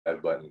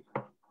That button.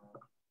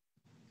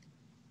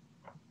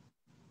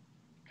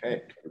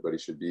 Okay, everybody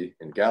should be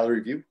in gallery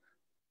view.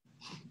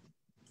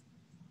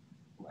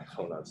 My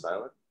phone on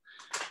silent.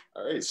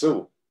 All right,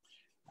 so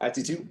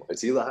Atitu,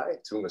 Atilahai,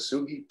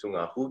 Tungasugi,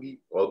 Tungahugi.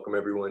 Welcome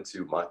everyone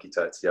to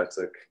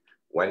Makitatsiatuq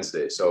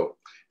Wednesday. So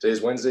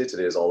today's Wednesday.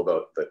 Today is all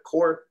about the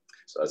core.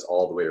 So that's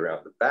all the way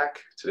around the back.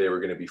 Today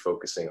we're going to be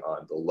focusing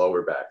on the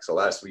lower back. So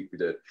last week we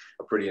did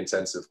a pretty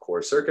intensive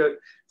core circuit,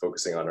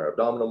 focusing on our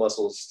abdominal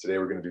muscles. Today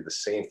we're going to do the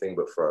same thing,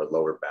 but for our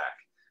lower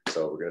back.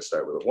 So we're going to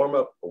start with a warm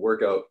up, a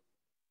workout,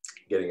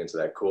 getting into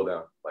that cool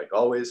down like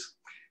always.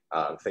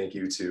 Thank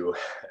you to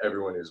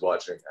everyone who's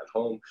watching at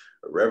home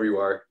or wherever you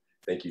are.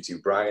 Thank you to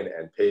Brian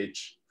and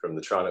Paige from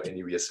the Toronto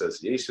Inuit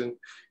Association,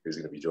 who's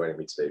going to be joining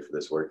me today for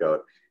this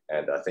workout.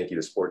 And thank you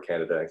to Sport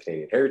Canada and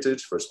Canadian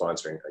Heritage for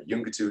sponsoring a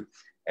Yungatut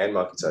and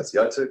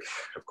Makitatsiatuq,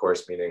 of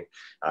course, meaning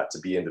to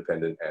be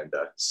independent and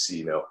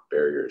see no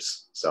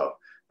barriers. So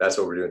that's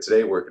what we're doing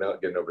today, working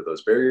out, getting over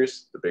those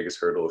barriers. The biggest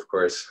hurdle, of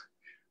course,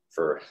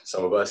 for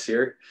some of us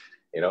here,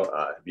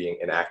 being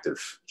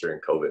inactive during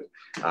COVID.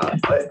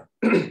 But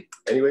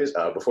anyways,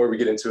 before we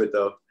get into it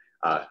though,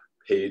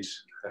 Paige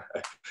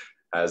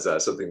has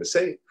something to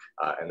say,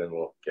 and then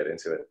we'll get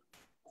into it.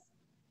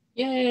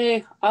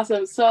 Yay,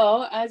 awesome.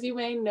 So as you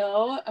may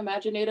know,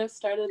 Imaginative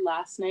started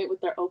last night with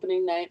their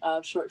opening night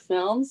of short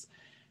films.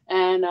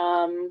 And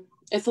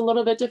it's a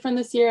little bit different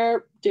this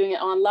year doing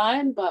it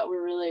online, but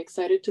we're really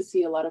excited to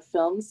see a lot of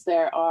films.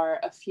 There are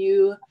a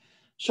few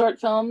short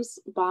films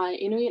by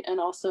Inuit and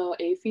also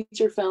a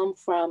feature film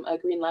from a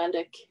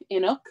Greenlandic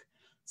Inuk.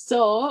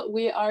 So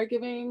we are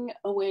giving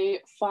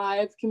away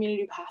 5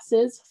 community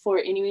passes for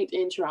Inuit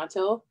in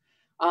Toronto.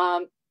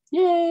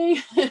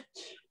 Yay!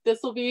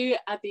 This will be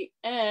at the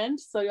end,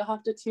 so you'll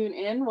have to tune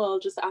in. We'll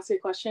just ask you a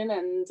question,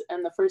 and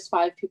the first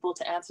 5 people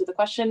to answer the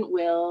question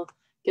will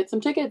get some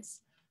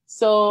tickets.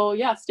 So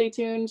yeah, stay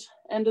tuned.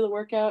 End of the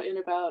workout in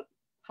about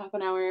half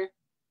an hour,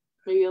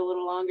 maybe a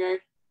little longer.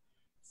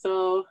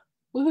 So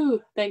woohoo!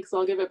 Thanks.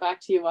 I'll give it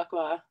back to you,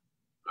 Wakwa.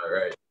 All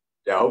right.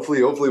 Yeah.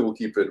 Hopefully we'll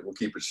keep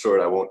it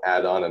short. I won't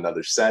add on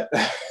another set.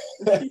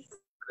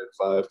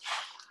 5.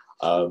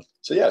 So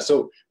yeah.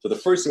 So the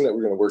first thing that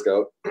we're going to work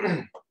out.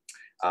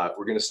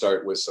 We're going to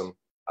start with some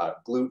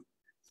glute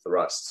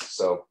thrusts.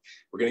 So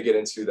we're going to get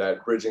into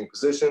that bridging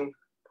position,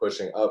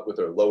 pushing up with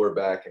our lower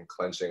back and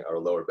clenching our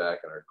lower back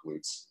and our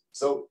glutes.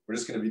 So we're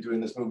just going to be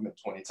doing this movement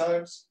 20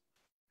 times.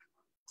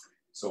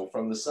 So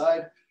from the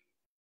side,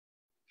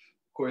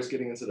 of course,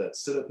 getting into that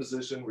sit-up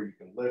position where you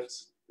can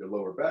lift your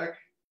lower back,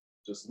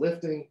 just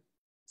lifting,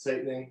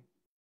 tightening,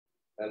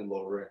 and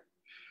lowering.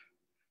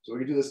 So we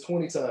can do this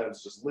 20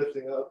 times, just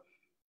lifting up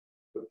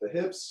with the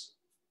hips,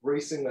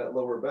 bracing that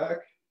lower back.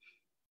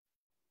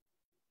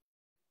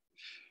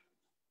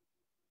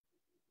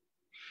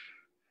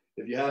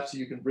 If you have to,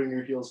 you can bring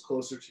your heels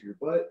closer to your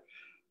butt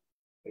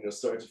and you'll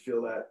start to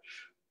feel that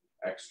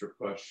extra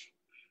push.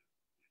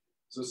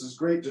 So this is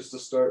great just to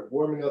start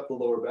warming up the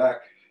lower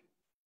back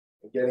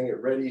and getting it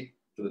ready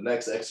for the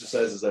next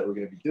exercises that we're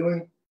going to be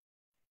doing.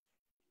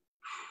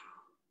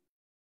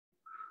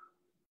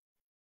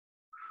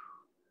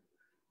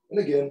 And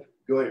again,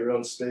 go at your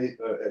own space,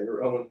 at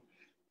your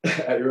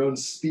own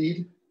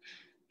speed.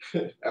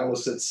 I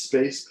almost said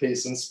space,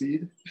 pace, and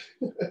speed.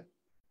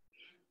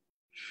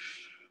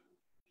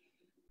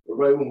 But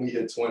right when we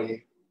hit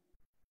 20,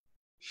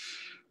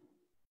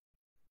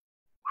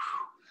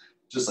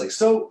 just like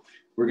so,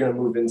 we're going to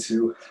move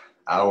into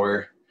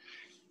our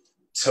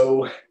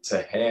toe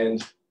to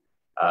hand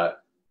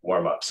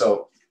warm up.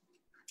 So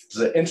this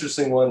is an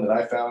interesting one that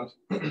I found.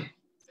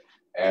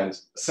 And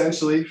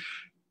essentially,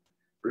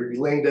 we're going to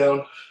be laying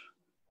down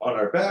on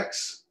our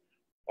backs.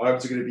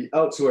 Arms are going to be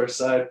out to our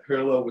side,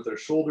 parallel with our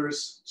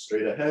shoulders,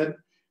 straight ahead.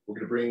 We're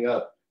going to bring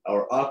up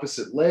our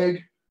opposite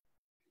leg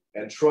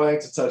and trying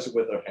to touch it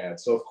with our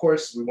hands. So of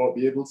course, we won't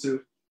be able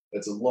to.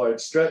 It's a large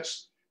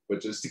stretch,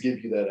 but just to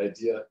give you that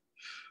idea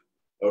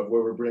of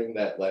where we're bringing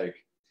that leg.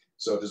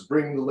 So just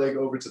bringing the leg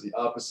over to the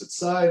opposite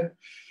side,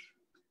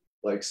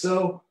 like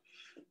so.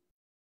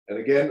 And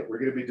again, we're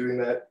going to be doing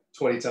that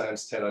 20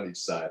 times, 10 on each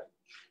side.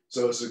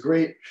 So it's a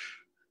great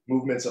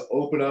movement to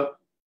open up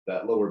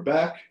that lower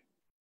back,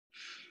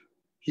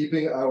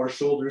 keeping our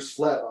shoulders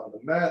flat on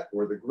the mat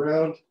or the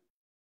ground.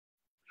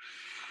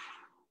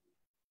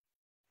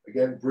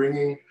 Again,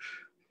 bringing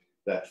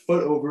that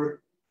foot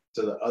over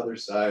to the other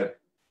side.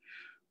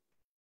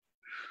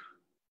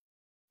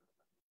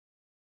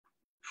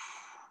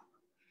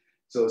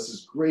 So this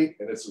is great,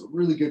 and it's a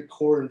really good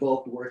core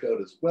involved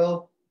workout as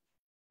well.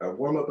 Our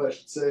warm-up, I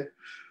should say.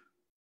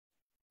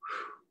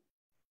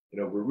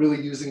 We're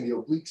really using the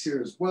obliques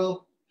here as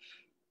well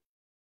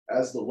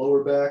as the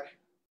lower back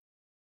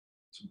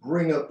to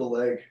bring up the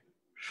leg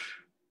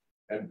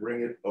and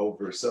bring it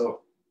over.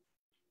 So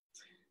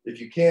if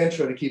you can,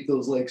 try to keep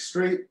those legs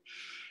straight.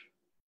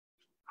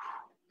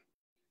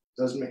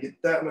 Doesn't make it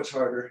that much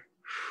harder.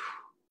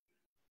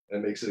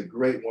 And it makes it a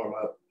great warm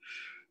up.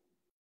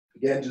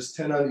 Again, just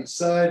 10 on each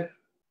side.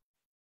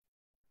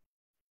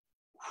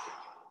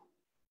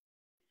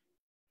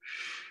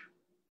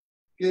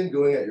 Again,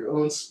 going at your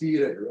own speed,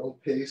 at your own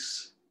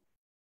pace.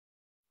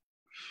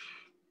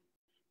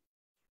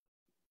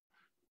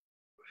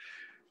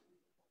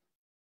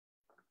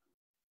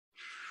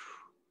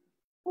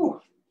 Whew.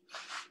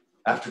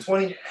 After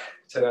 20,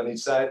 10 on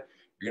each side,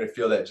 you're gonna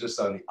feel that just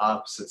on the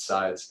opposite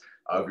sides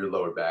of your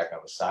lower back,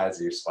 on the sides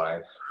of your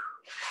spine.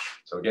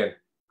 So again,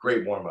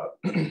 great warm up.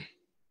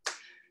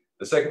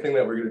 The second thing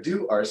that we're gonna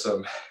do are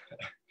some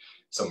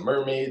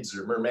mermaids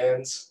or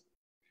mermans,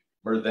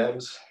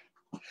 merthems,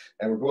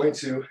 and we're going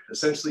to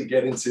essentially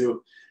get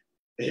into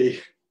a,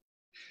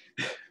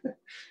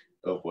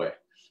 oh boy.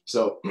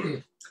 So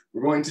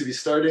we're going to be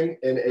starting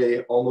in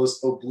a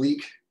almost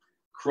oblique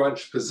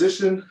crunch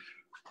position,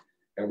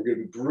 and we're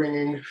gonna be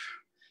bringing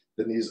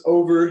the knees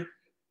over,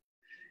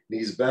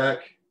 knees back,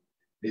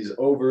 knees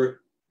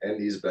over, and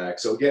knees back.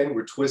 So again,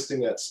 we're twisting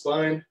that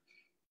spine,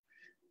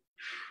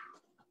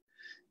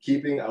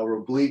 keeping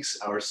our obliques,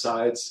 our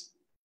sides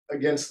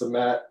against the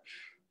mat.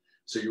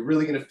 So you're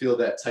really gonna feel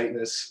that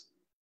tightness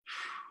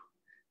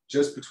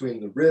just between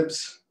the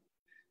ribs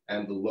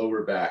and the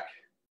lower back.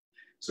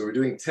 So we're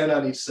doing 10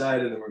 on each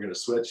side, and then we're gonna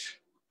switch.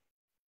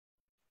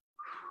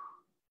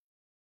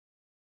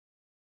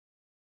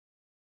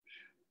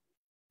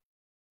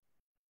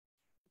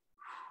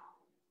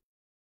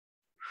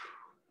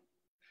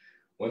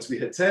 Once we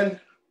hit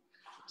 10,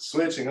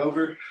 switching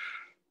over,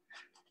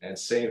 and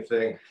same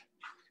thing.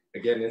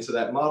 Again, into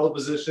that model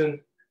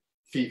position,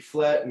 feet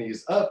flat,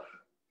 knees up,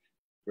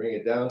 bring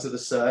it down to the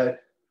side,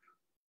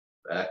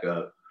 back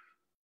up.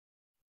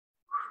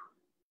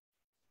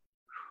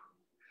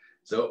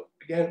 So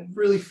again,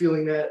 really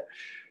feeling that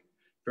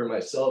for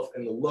myself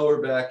in the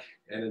lower back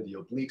and in the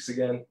obliques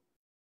again.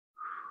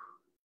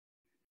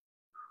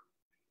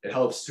 It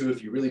helps too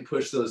if you really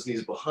push those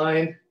knees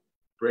behind,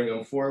 bring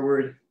them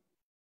forward.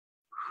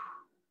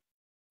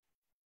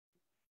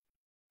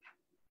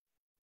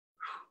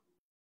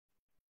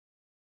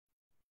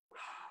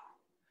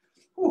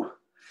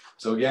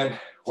 So again,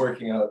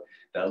 working out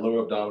that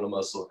lower abdominal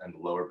muscle and the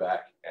lower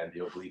back and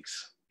the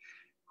obliques.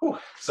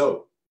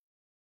 So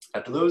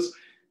after those,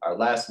 our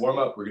last warm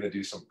up, we're gonna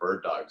do some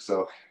bird dogs.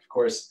 So of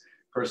course,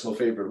 personal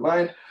favorite of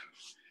mine,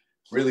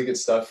 really good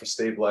stuff for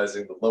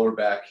stabilizing the lower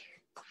back,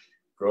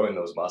 growing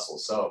those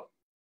muscles. So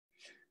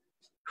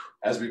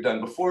as we've done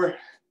before,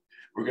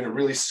 we're gonna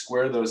really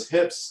square those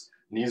hips.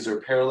 Knees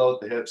are parallel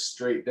with the hips,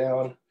 straight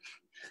down.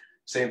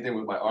 Same thing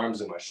with my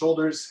arms and my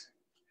shoulders,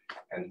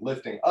 and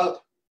lifting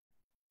up.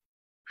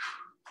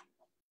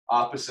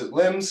 Opposite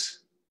limbs,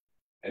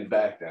 and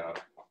back down.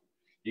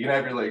 You can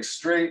have your legs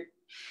straight,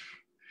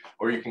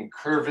 or you can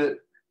curve it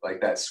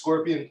like that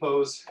scorpion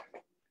pose.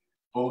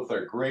 Both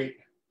are great.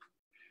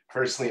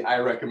 Personally, I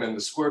recommend the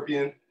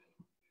scorpion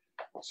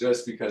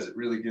just because it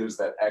really gives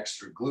that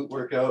extra glute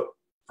workout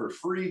for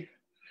free.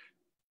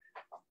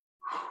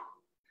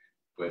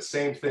 But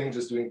same thing,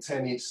 just doing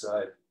 10 each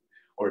side,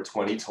 or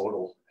 20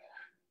 total.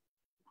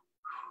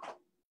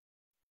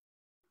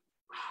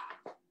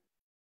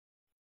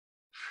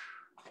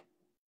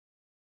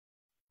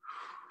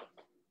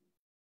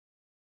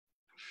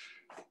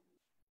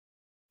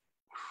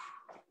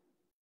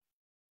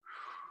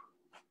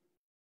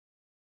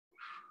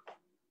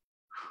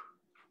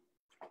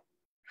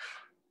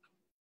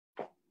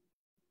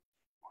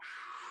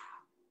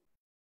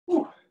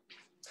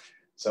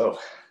 So,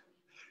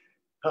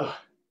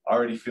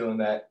 already feeling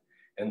that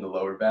in the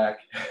lower back.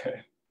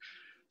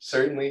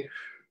 Certainly,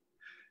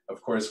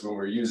 of course, when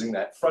we're using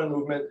that front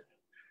movement,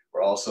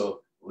 we're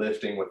also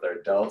lifting with our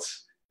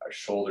delts, our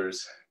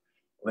shoulders,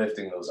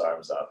 lifting those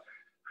arms up.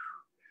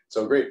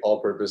 So great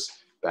all-purpose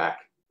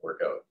back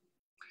workout.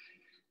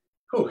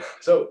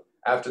 So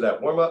after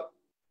that warm-up,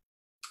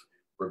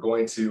 we're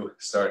going to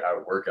start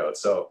our workout.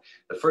 So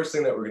the first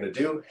thing that we're going to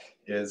do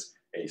is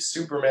a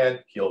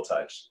Superman heel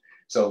touch.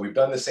 So we've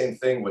done the same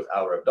thing with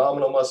our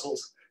abdominal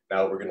muscles.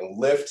 Now we're gonna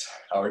lift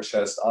our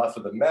chest off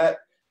of the mat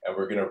and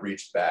we're gonna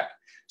reach back.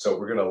 So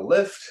we're gonna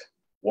lift,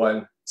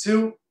 1,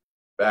 2,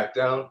 back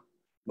down,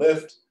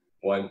 lift,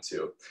 1,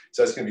 2.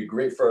 So that's gonna be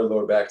great for our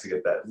lower back to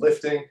get that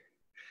lifting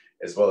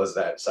as well as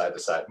that side to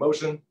side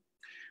motion.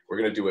 We're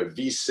gonna do a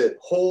V-sit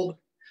hold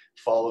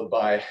followed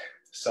by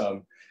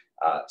some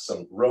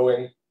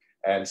rowing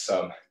and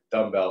some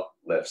dumbbell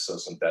lifts, so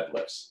some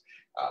deadlifts.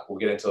 We'll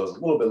get into those a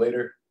little bit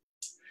later.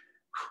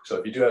 So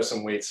if you do have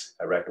some weights,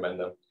 I recommend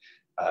them,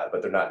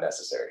 but they're not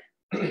necessary.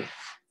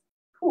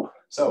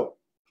 So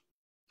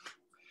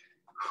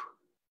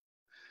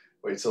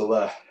wait till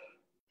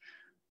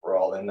we're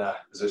all in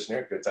position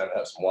here. Good time to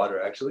have some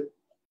water, actually.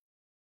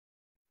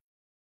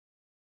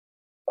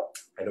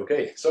 And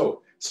okay,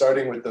 so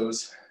starting with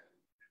those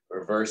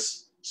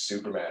reverse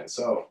Superman.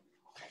 So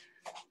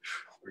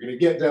we're gonna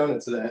get down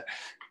into that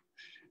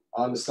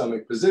on the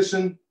stomach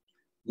position,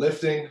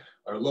 lifting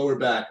our lower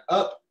back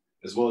up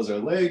as well as our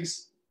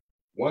legs,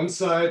 one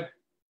side,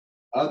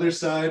 other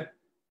side,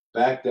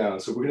 back down.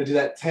 So we're gonna do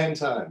that 10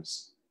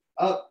 times.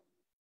 Up,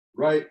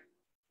 right,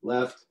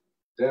 left,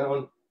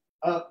 down,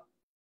 up,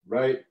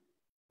 right,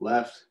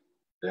 left,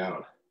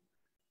 down.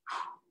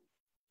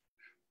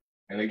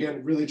 And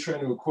again, really trying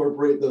to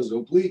incorporate those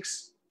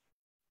obliques.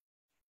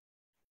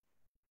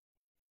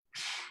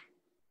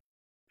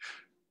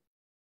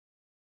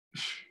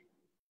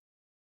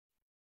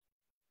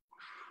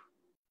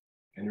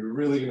 And you're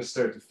really going to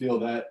start to feel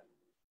that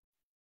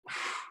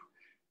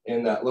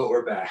in that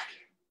lower back.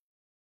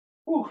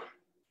 Whew.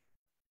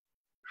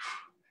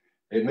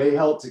 It may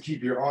help to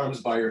keep your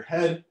arms by your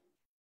head.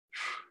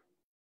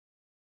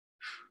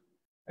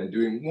 And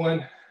doing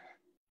one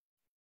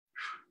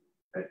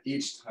at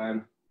each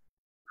time.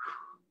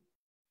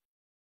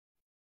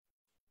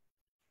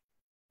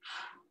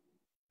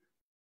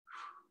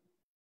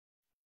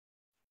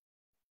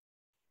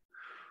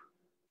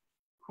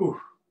 Whew.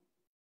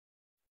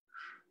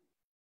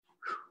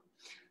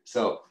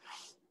 So,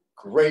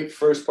 great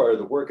first part of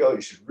the workout.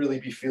 You should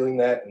really be feeling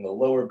that in the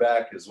lower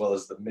back as well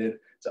as the mid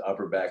to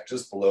upper back,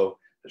 just below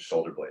the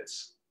shoulder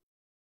blades.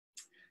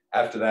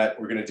 After that,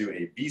 we're going to do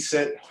a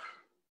V-sit,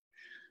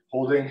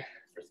 holding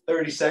for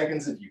 30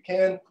 seconds if you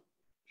can.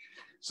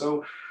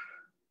 So,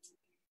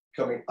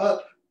 coming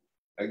up,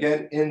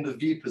 again in the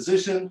V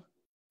position,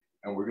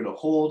 and we're going to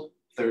hold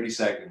 30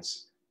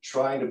 seconds,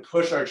 trying to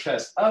push our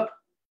chest up,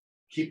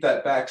 keep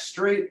that back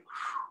straight.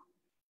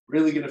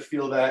 Really going to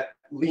feel that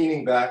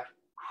leaning back.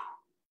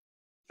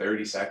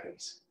 30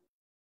 seconds.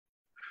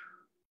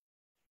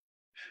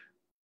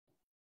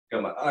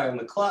 Got my eye on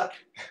the clock.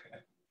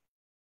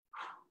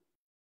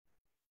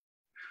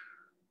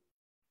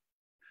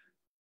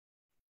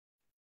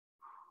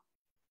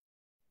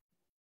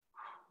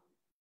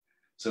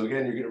 So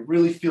again, you're going to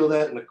really feel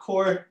that in the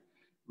core,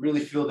 really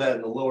feel that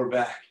in the lower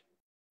back.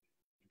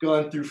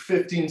 Gone through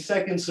 15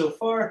 seconds so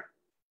far.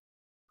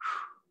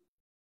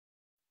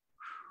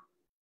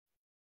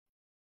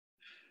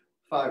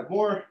 5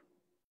 more.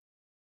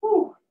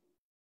 Whew.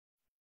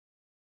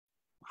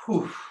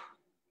 Whew.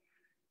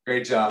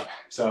 Great job.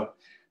 So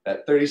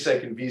that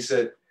 30-second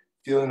V-sit,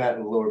 feeling that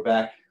in the lower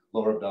back,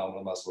 lower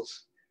abdominal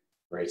muscles.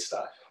 Great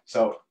stuff.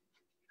 So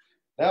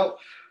now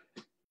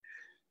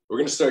we're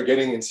going to start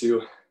getting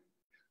into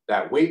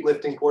that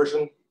weightlifting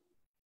portion.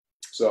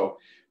 So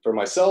for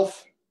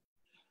myself,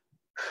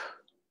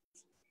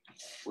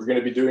 we're going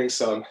to be doing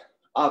some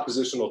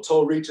oppositional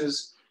toe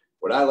reaches.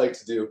 What I like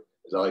to do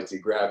is I like to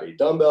grab a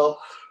dumbbell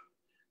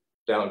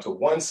down to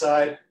one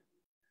side,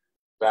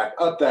 back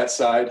up that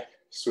side,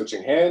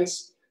 switching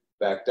hands,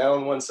 back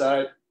down one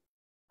side,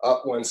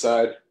 up one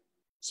side,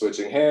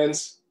 switching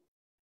hands,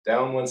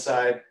 down one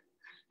side,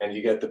 and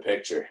you get the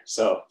picture.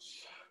 So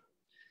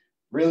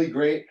really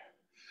great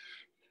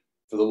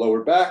for the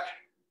lower back,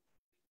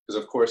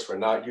 because of course we're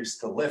not used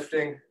to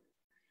lifting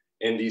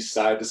in these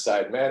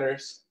side-to-side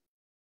manners.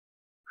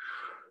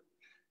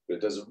 But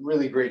it does a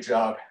really great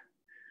job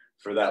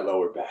for that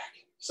lower back.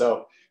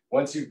 So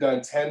once you've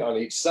done 10 on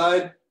each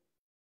side,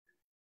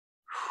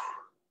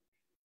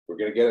 we're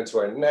going to get into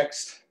our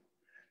next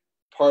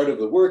part of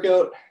the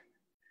workout,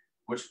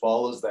 which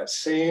follows that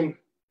same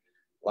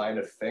line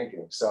of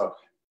thinking. So,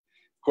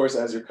 of course,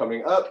 as you're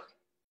coming up,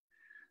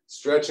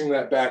 stretching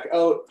that back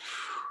out,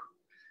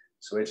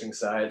 switching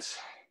sides,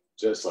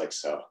 just like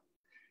so.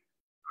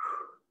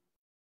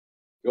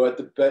 Go at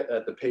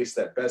the pace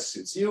that best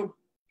suits you.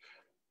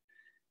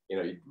 You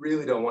know, you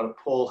really don't want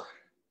to pull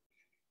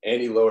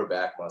any lower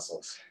back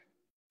muscles.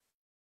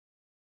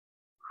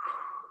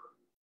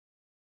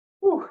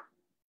 Whew.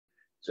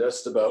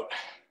 Just about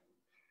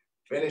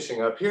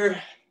finishing up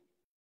here.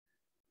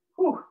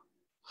 Whew.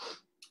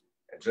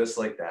 And just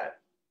like that.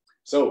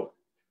 So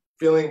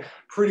feeling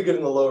pretty good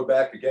in the lower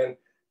back again.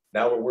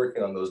 Now we're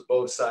working on those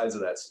both sides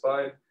of that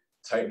spine,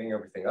 tightening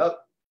everything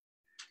up.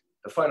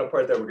 The final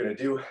part that we're going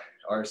to do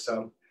are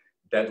some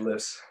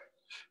deadlifts.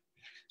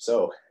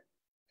 So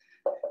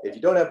if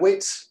you don't have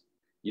weights,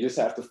 you just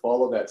have to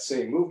follow that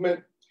same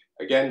movement.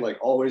 Again, like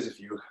always, if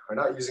you are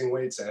not using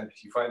weights and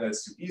if you find that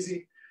it's too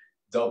easy,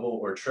 double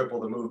or triple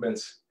the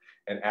movements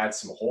and add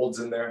some holds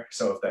in there.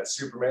 So if that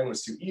Superman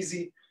was too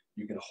easy,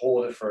 you can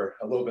hold it for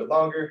a little bit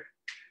longer.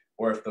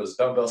 Or if those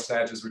dumbbell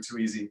snatches were too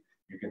easy,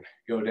 you can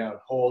go down,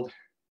 hold,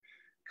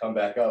 come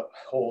back up,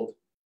 hold,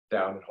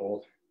 down and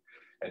hold,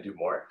 and do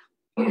more.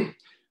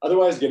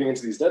 Otherwise, getting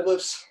into these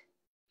deadlifts,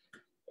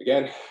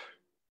 again,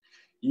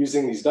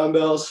 using these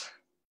dumbbells.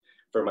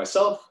 For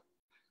myself,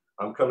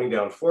 I'm coming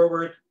down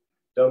forward.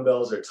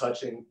 Dumbbells are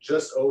touching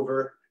just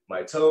over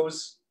my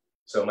toes.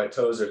 So my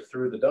toes are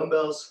through the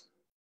dumbbells.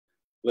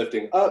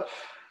 Lifting up,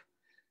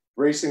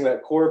 bracing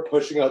that core,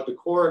 pushing out the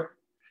core,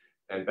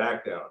 and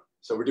back down.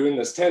 So we're doing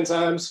this 10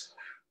 times.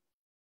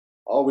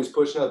 Always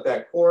pushing out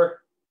that core.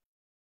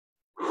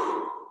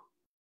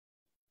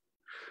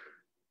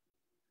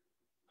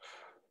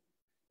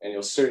 And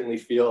you'll certainly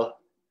feel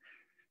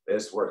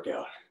this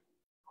workout.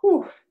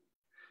 Whew.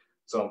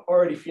 So I'm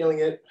already feeling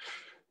it.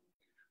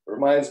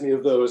 Reminds me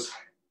of those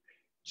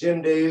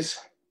gym days.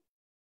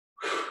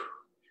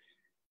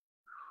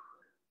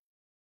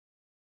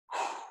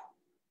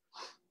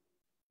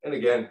 And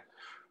again,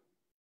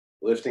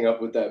 lifting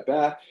up with that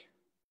back.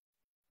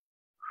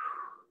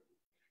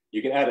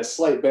 You can add a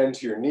slight bend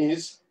to your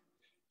knees,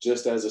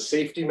 just as a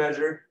safety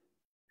measure.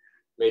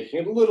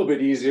 making it a little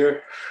bit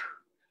easier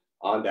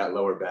on that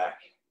lower back.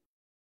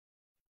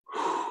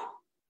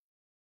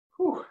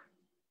 Whew.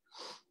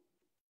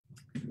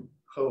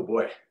 Oh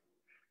boy.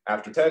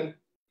 After 10,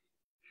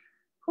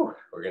 whew,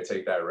 we're gonna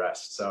take that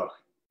rest. So,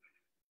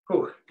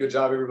 whew, good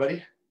job,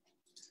 everybody.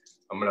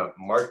 I'm gonna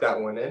mark that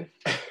one in.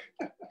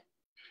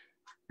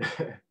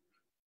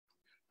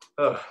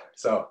 Oh,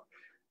 so,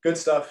 good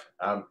stuff.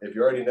 If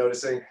you're already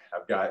noticing,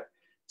 I've got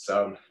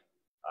some,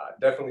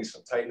 definitely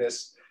some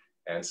tightness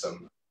and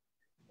some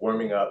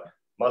warming up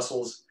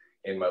muscles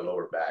in my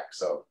lower back.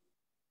 So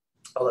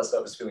all that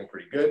stuff is feeling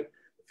pretty good,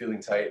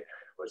 feeling tight,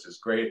 which is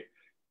great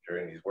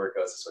during these workouts.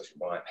 That's what you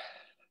want.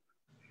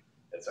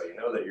 That's how you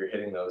know that you're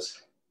hitting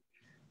those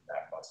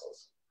back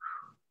muscles.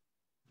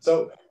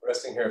 So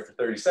resting here for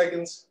 30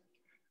 seconds.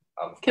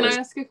 Can I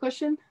ask a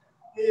question?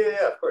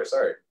 Yeah, of course.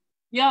 Sorry.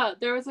 Yeah,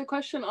 there was a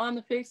question on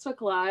the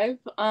Facebook Live.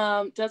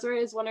 Desiree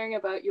is wondering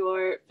about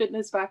your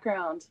fitness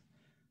background.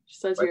 She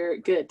says you're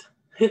good.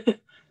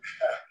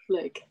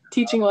 Like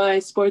teaching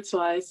wise, sports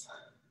wise.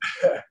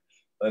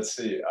 Let's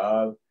see.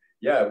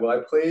 Yeah, well, I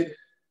played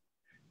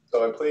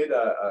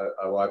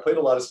a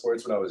lot of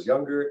sports when I was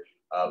younger,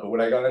 but when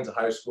I got into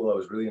high school, I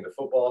was really into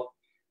football,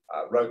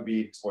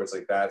 rugby, sports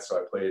like that. So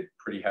I played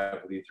pretty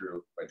heavily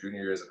through my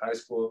junior years in high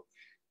school.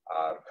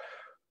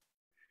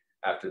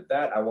 After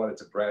that, I wanted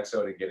to branch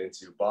out and get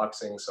into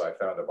boxing. So I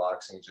found a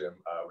boxing gym,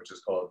 which is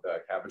called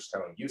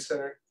Cabbagetown Youth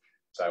Center.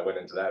 So I went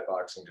into that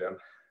boxing gym,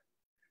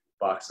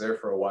 boxed there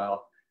for a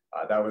while.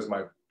 That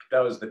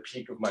was the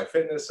peak of my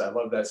fitness. I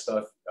love that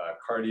stuff.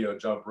 Cardio,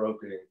 jump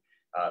roping,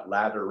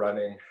 ladder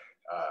running,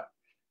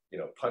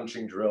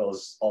 punching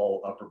drills,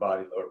 all upper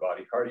body, lower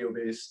body cardio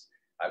based.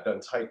 I've done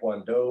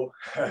Taekwondo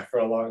for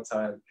a long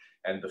time.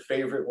 And the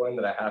favorite one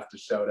that I have to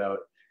shout out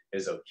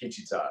is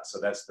Okichita.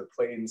 So that's the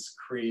Plains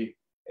Cree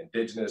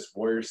Indigenous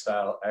warrior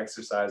style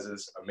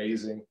exercises.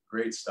 Amazing,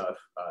 great stuff.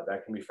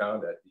 That can be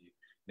found at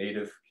the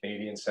Native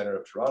Canadian Center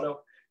of Toronto,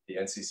 the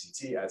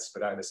NCCT at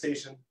Spadina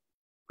Station.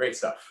 Great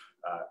stuff.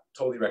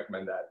 Totally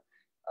recommend that.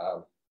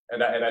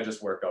 And I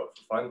just work out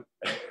for fun.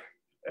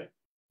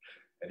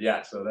 And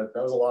yeah, so that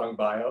was a long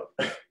bio.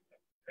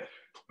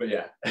 But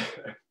yeah.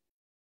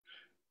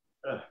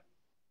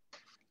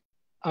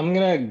 I'm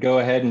gonna go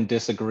ahead and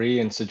disagree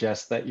and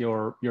suggest that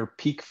your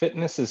peak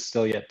fitness is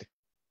still yet to.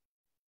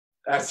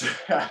 That's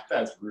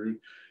rude.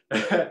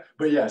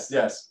 But yes,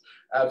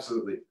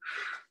 absolutely.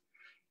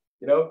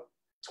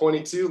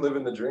 22,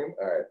 living the dream.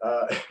 All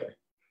right.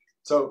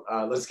 So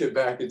let's get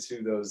back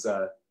into those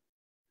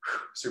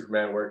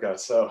Superman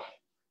workouts. So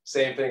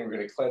same thing, we're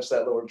gonna clench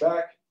that lower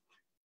back,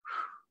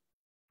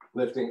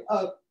 lifting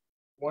up,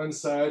 one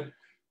side,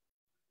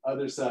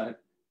 other side,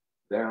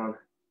 down,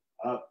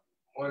 up,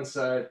 one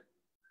side,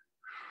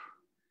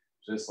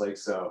 just like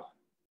so.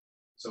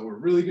 So we're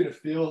really gonna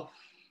feel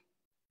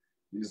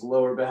these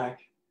lower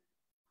back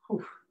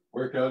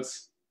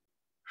workouts,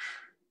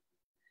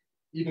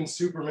 even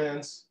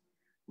Supermans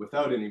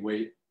without any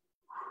weight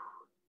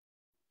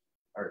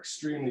are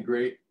extremely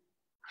great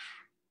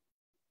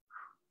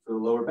for the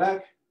lower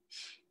back,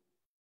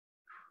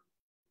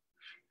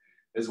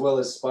 as well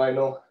as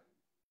spinal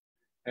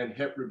and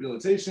hip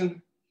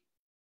rehabilitation.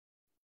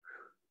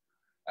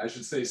 I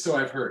should say, so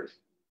I've heard.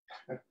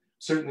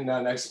 Certainly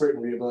not an expert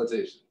in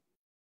rehabilitation.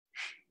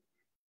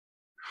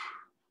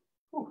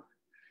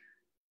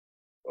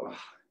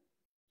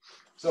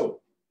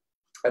 So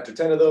after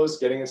 10 of those,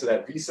 getting into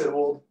that V-sit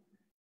hold.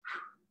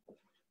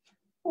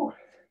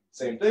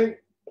 Same thing.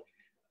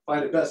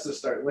 Find it best to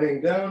start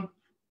laying down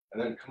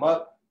and then come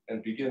up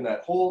and begin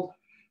that hold.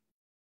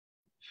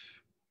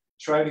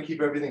 Trying to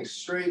keep everything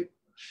straight.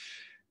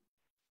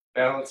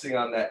 Balancing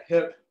on that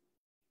hip.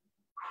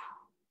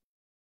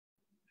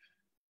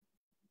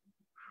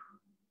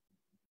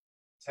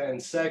 Ten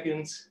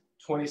seconds,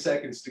 20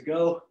 seconds to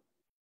go.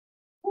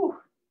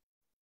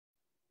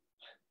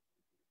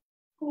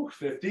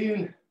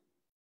 15.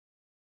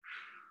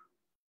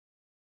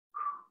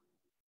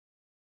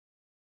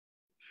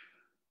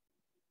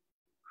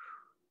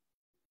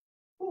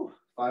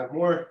 5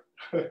 more.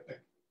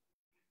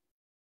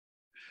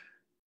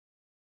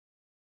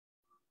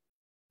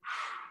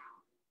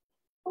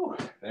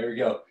 There we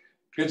go.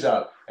 Good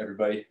job,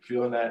 everybody.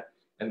 Feeling that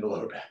in the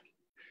lower back.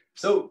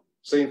 So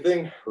same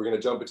thing, we're gonna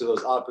jump into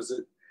those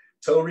opposite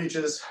toe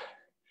reaches.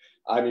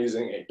 I'm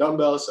using a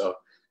dumbbell, so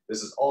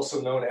this is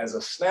also known as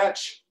a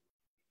snatch,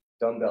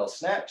 dumbbell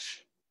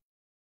snatch,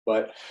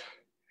 but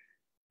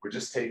we're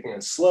just taking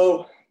it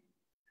slow,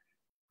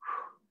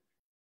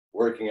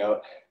 working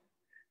out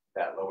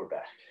that lower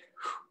back.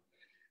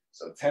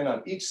 So 10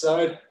 on each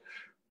side.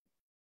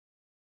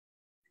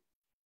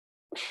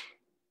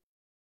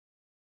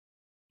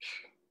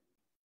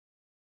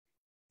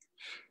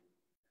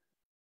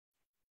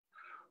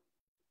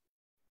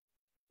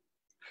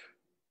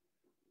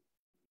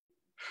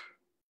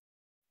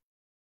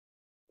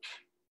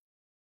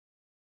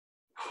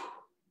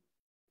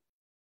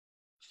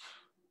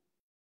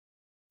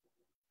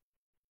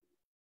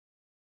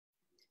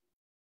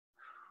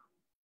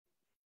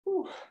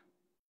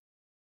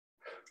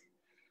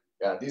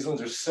 Yeah, these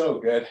ones are so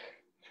good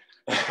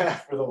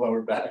for the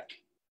lower back.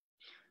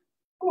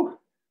 Whew.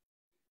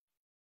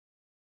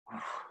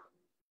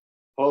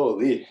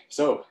 Holy.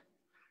 So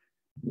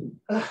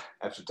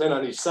after 10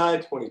 on each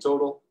side, 20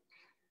 total,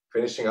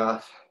 finishing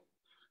off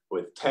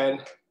with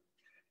 10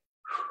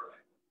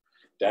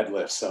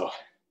 deadlifts. So of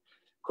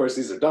course,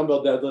 these are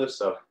dumbbell deadlifts,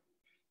 so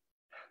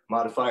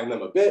modifying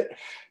them a bit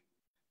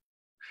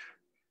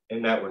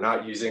in that we're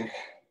not using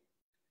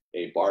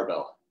a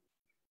barbell.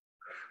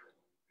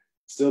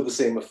 Still the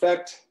same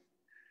effect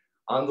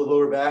on the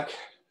lower back.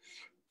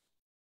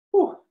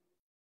 Whew.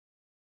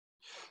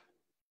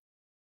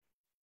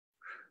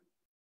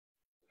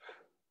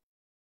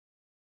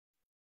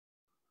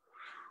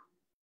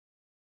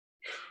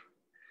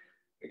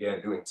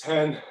 Again, doing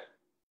 10.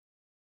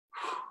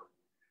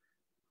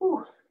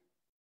 Whew.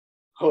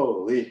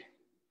 Holy.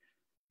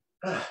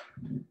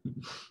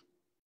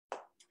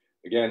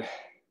 Again,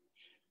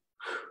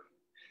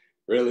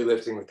 really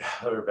lifting with the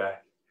lower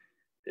back.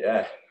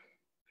 Yeah,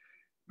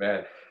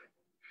 man.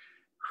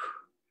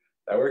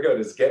 That workout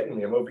is getting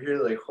me. I'm over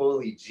here like,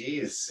 holy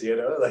geez, you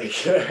know, like,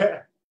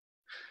 I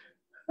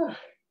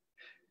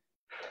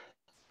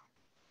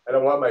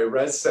don't want my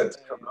res set to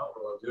come out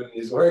while I'm doing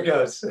these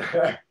workouts.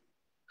 I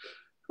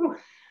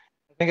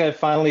think I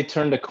finally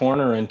turned a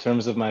corner in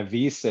terms of my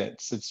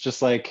V-sits. It's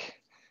just like,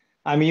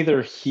 I'm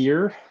either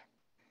here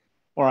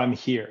or I'm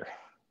here.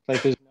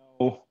 Like there's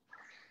no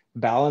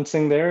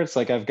balancing there. It's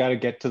like I've got to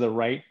get to the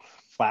right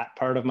flat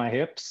part of my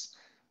hips.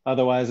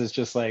 Otherwise it's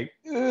just like,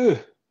 ugh,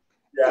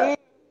 Yeah.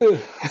 ugh.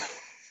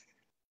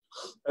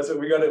 That's what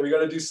we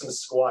gotta do some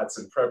squats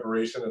in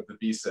preparation of the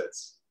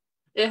V-sits.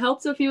 It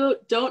helps if you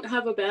don't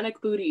have a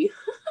bannock booty.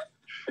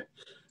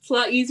 It's a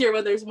lot easier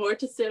when there's more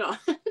to sit on.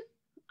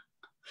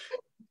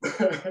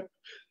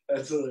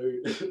 That's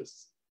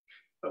hilarious.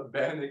 A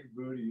bannock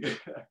booty.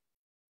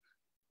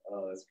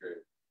 Oh, that's great.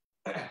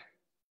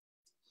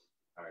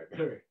 All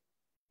right,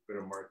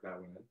 better mark that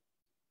one in.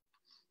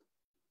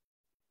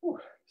 Whew.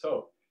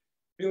 So,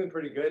 feeling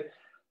pretty good.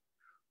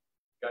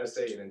 Gotta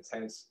say, an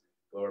intense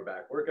lower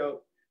back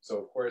workout. So,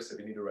 of course, if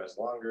you need to rest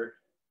longer,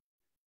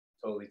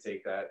 totally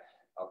take that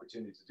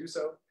opportunity to do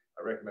so.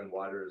 I recommend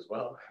water as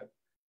well,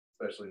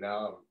 especially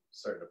now I'm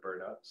starting to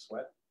burn up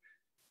sweat.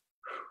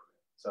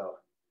 So,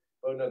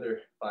 about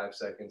another 5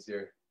 seconds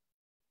here,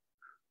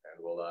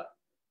 and we'll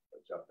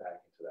jump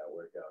back into that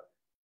workout.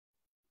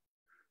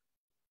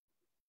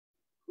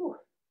 Whew.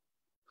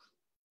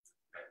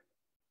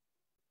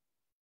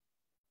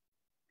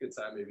 Good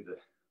time maybe to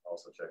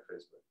also check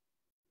Facebook.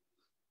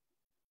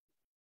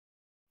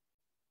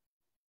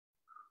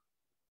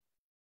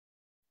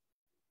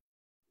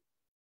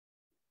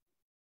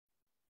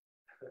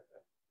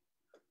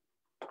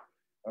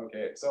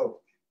 Okay, so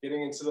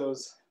getting into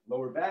those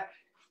lower back.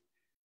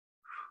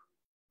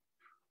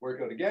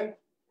 Workout again,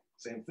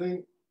 same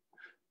thing.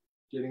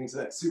 Getting into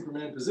that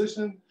Superman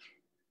position,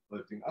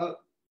 lifting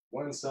up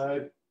one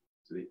side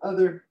to the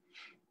other,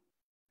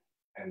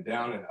 and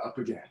down and up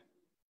again.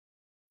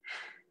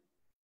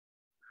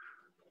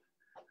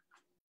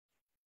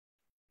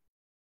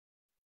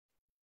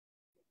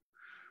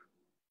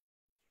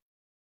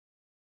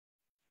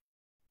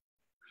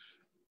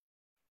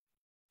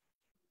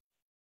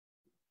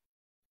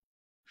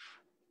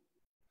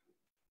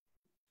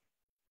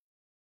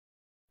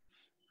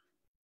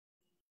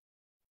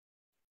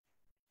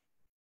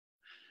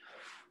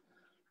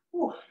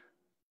 Whew.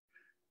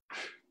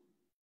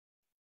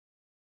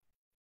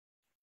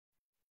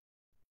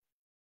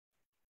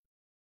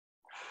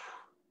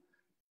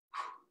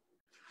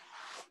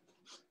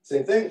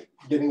 Same thing,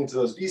 getting into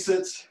those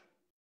V-sits.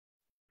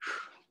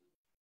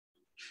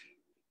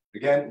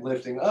 Again,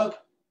 lifting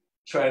up,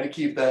 trying to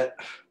keep that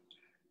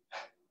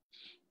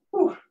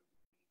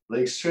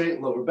legs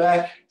straight, lower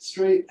back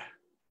straight.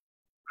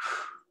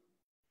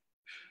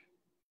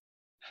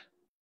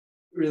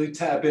 Really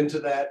tap into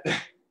that,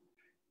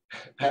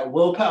 that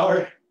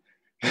willpower.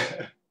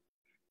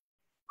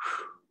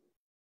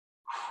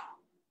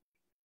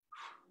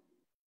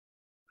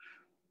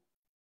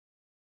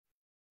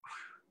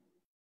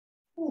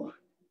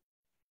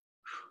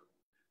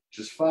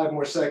 Just 5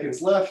 more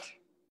seconds left.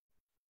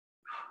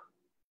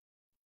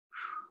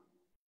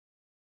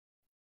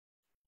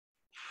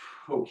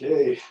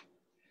 Okay,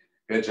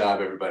 good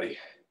job, everybody.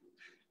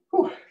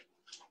 Whew.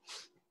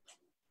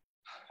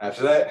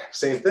 After that,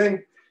 same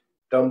thing,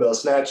 dumbbell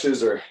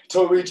snatches or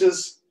toe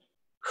reaches.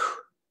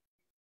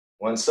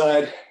 One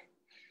side,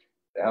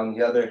 down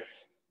the other.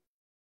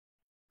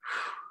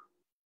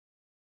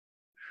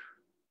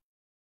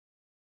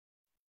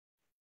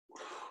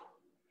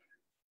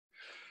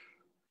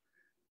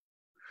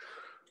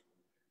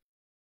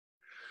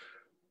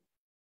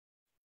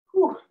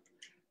 Whew.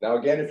 Now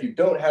again, if you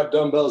don't have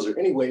dumbbells or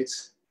any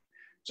weights,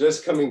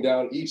 just coming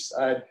down each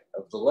side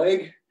of the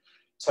leg,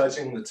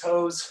 touching the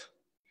toes,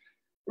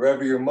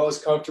 wherever you're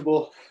most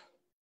comfortable.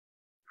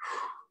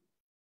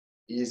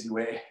 Easy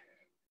way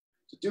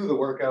to do the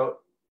workout.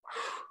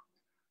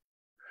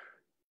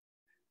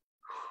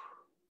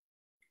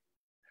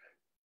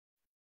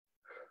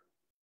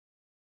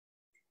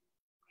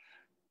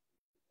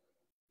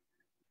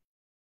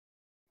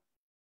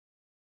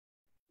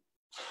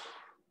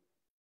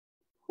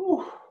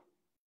 Whew.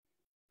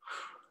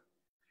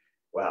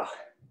 Wow.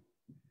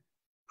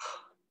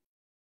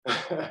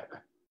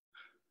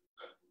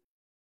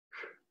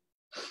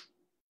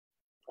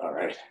 All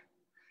right.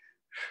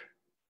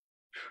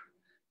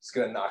 Just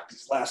gonna knock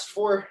these last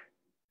 4.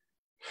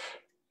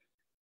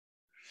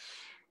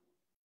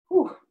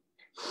 Whew.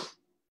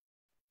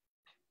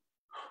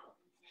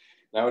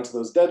 Now into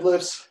those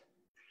deadlifts.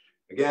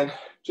 Again,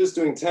 just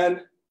doing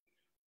 10.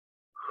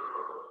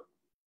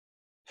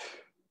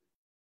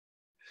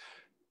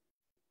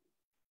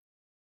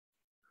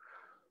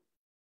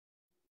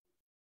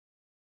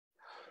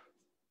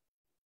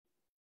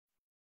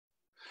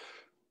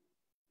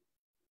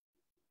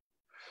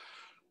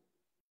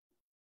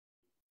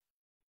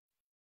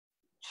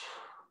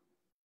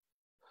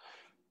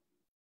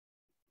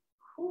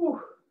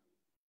 Whew.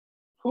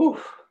 Whew.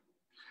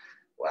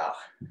 Wow.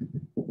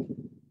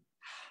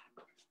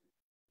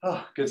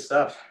 Oh, good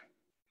stuff.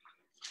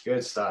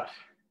 Good stuff.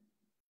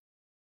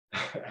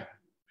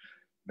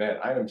 Man,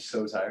 I am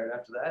so tired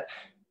after that,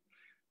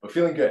 but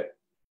feeling good.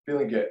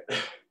 Feeling good.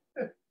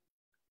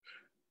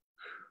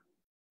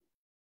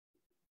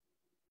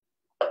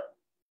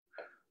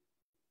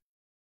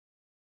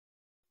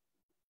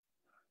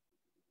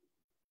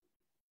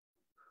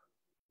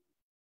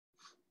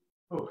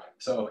 Ooh,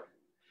 so,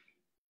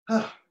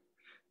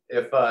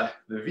 if the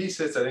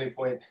V-sits at any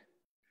point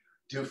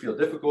do feel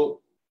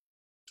difficult,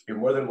 you're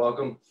more than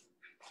welcome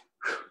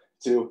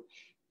to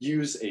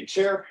use a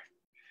chair,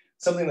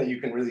 something that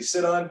you can really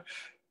sit on,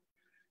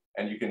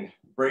 and you can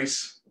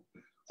brace,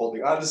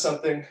 holding onto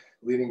something,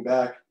 leaning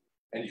back,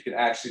 and you can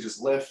actually just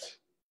lift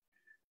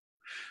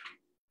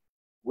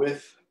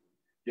with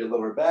your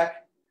lower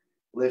back,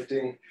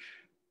 lifting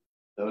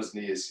those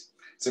knees.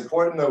 It's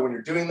important though when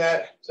you're doing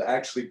that to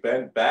actually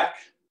bend back,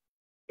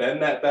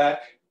 bend that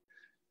back,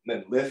 and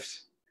then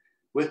lift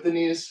with the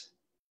knees,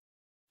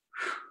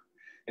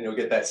 and you'll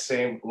get that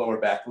same lower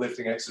back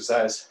lifting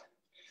exercise.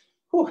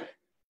 Whew.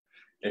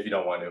 If you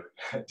don't want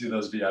to do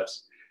those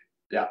V-ups.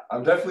 Yeah,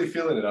 I'm definitely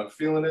feeling it. I'm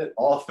feeling it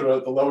all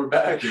throughout the lower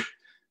back.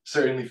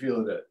 Certainly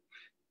feeling it.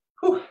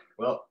 Whew.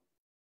 Well,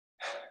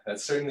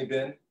 that's certainly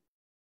been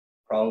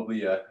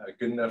probably a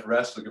good enough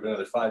rest. We'll give it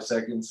another 5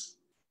 seconds,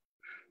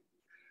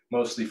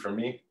 mostly for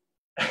me.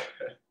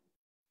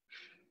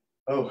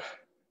 Oh.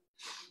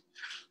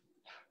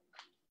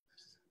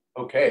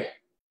 Okay,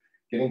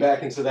 getting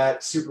back into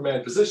that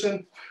Superman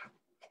position.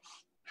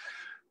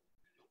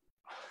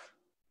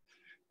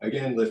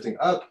 Again, lifting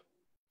up,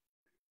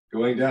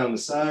 going down the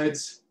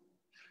sides.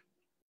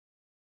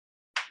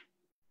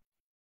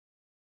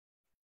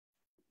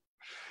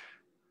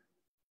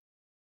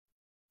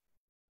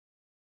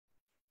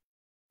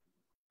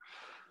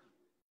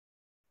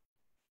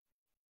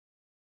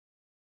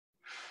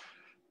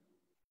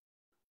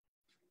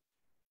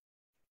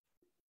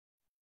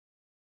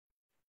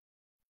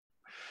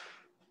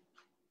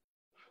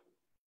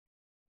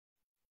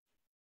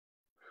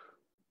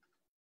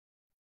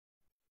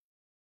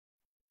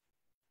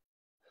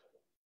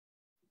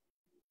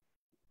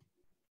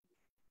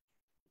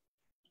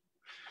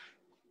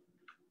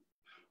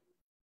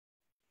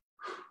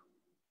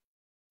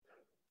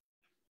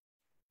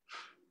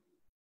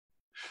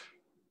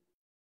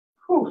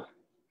 Whew.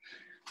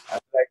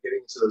 After that, getting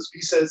into those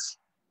V-sits,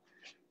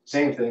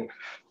 same thing.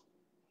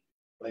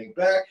 Laying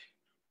back,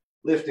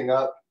 lifting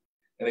up,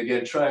 and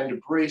again, trying to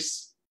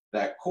brace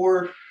that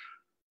core,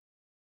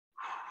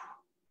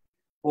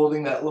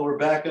 holding that lower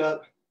back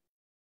up.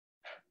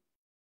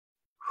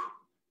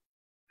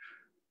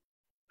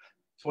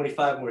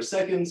 25 more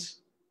seconds.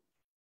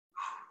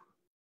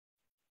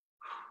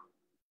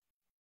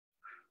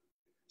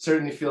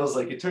 Certainly feels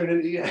like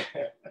eternity,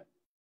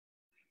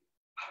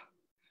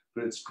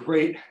 but it's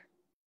great.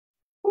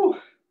 Whew.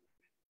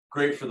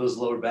 Great for those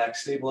lower back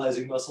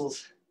stabilizing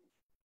muscles.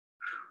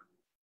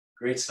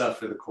 Great stuff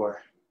for the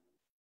core.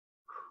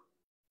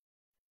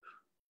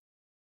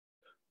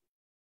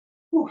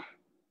 Whew.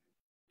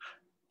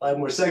 5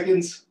 more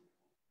seconds.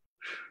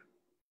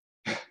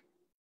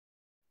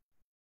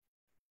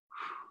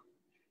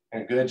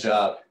 And good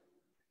job.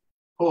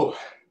 Oh,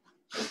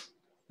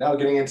 now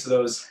getting into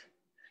those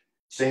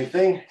same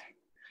thing,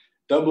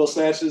 dumbbell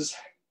snatches,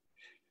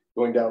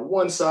 going down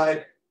one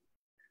side,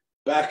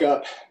 back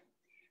up,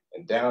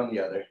 and down the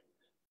other.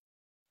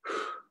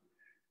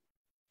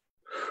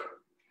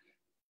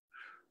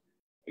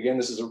 Again,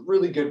 this is a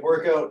really good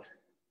workout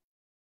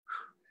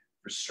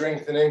for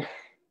strengthening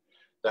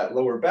that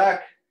lower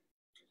back.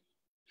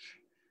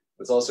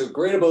 What's also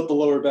great about the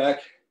lower back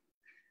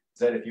is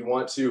that if you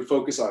want to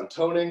focus on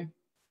toning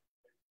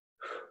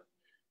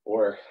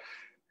or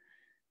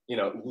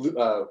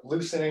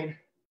loosening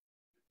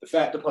the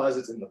fat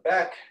deposits in the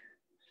back,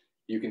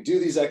 you can do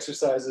these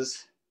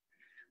exercises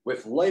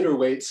with lighter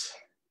weights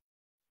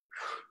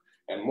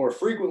and more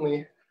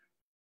frequently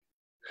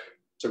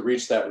to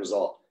reach that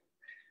result.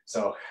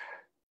 So,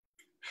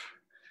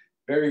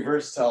 very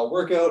versatile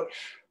workout.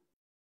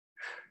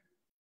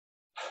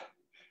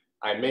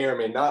 I may or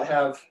may not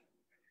have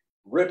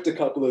ripped a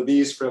couple of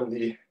these from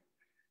the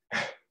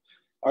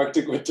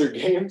Arctic Winter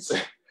Games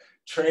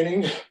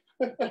training,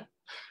 but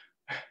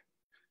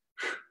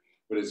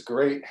it's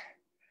great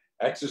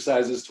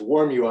exercises to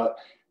warm you up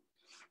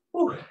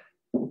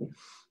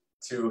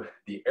to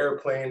the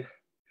airplane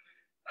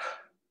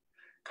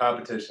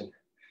competition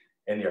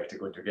in the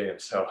Arctic Winter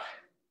Games. So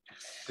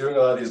doing a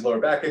lot of these lower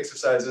back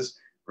exercises,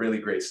 really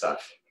great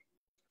stuff.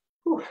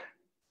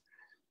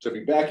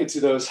 Jumping back into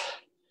those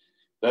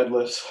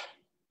deadlifts,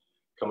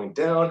 coming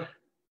down,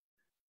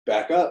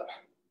 back up,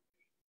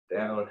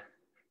 down,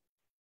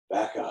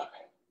 back up.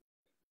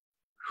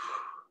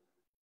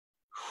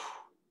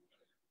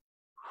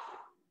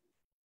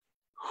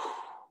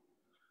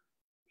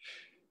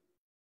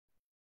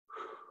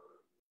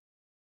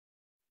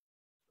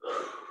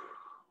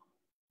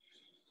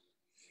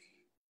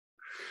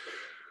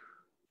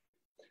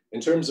 In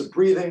terms of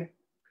breathing,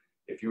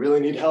 if you really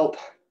need help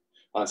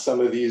on some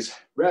of these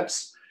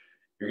reps,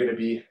 you're going to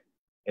be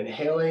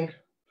inhaling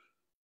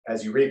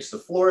as you reach the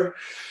floor,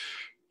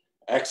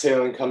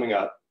 exhaling coming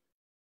up,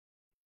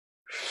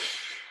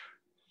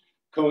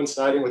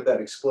 coinciding with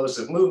that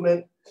explosive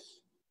movement,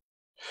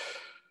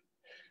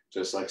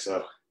 just like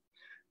so.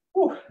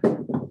 Whew.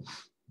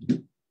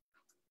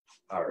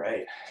 All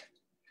right.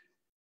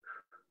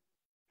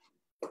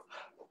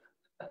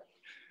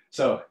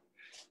 So,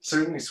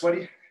 certainly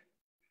sweaty.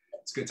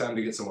 It's a good time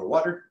to get some more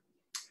water.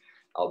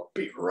 I'll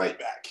be right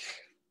back.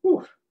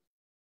 Whew.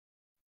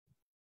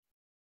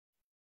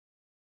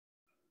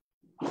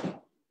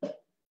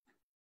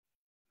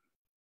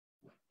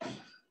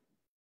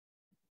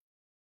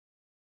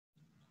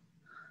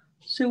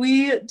 Should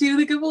we do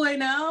the giveaway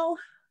now?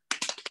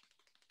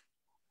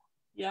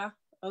 Yeah,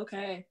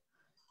 okay.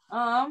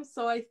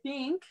 So I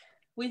think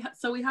we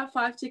have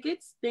 5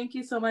 tickets. Thank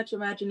you so much,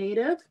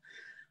 Imaginative.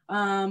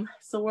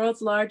 It's the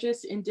world's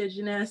largest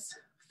Indigenous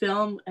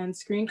film and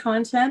screen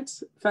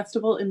content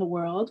festival in the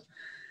world.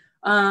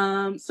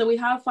 So we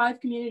have 5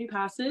 community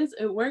passes.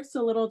 It works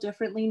a little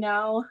differently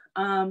now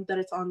that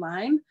it's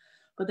online,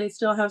 but they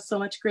still have so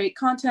much great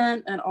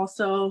content and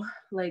also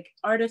like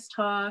artist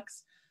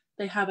talks.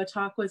 They have a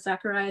talk with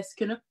Zacharias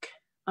Canuck,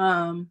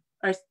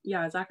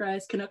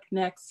 Zacharias Canuck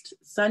next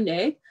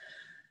Sunday.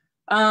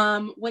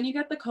 When you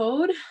get the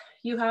code,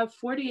 you have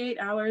 48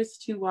 hours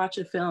to watch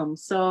a film.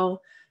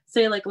 So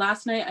say like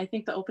last night, I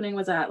think the opening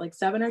was at like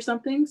 7 or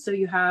something. So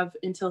you have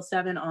until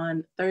 7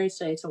 on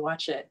Thursday to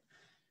watch it.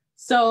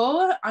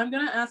 So I'm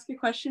going to ask a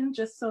question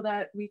just so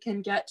that we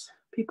can get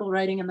people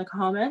writing in the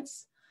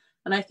comments.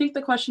 And I think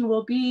the question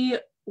will be,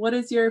 what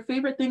is your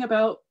favorite thing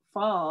about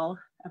fall,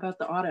 about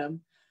the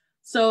autumn?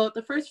 So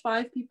the first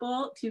 5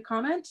 people to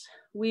comment,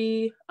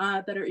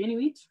 that are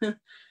Inuit,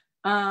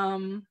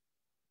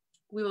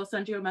 we will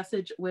send you a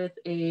message with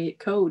a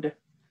code.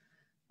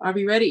 Are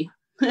we ready?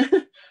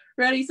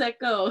 Ready, set,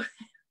 go.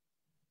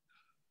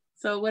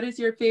 So what is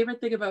your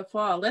favorite thing about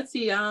fall? Let's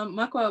see,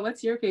 Makwa,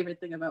 what's your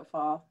favorite thing about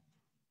fall?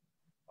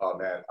 Oh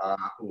man,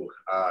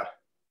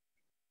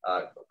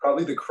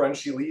 probably the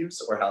crunchy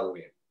leaves or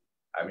Halloween.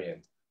 I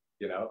mean,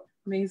 you know.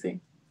 Amazing.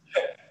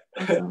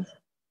 Awesome.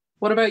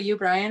 What about you,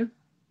 Brian?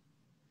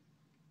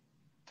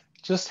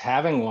 Just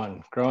having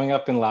one. Growing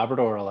up in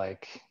Labrador,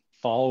 like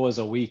fall was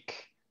a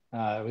week.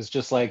 It was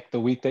just like the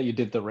week that you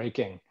did the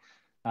raking.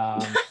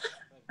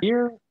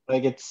 Here,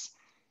 like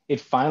it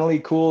finally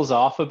cools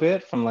off a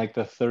bit from like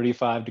the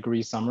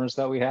 35-degree summers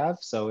that we have.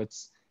 So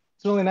it's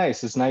really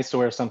nice. It's nice to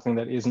wear something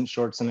that isn't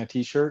shorts and a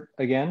t-shirt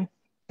again.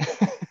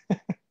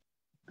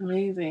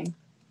 Amazing.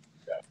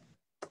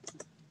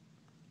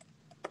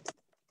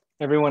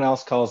 Everyone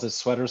else calls it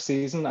sweater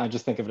season. I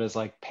just think of it as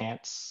like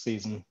pants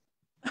season.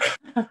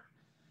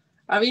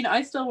 I mean,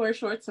 I still wear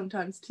shorts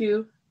sometimes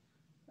too.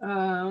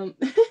 Till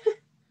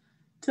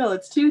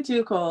it's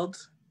too cold.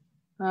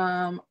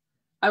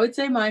 I would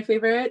say my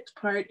favorite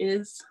part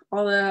is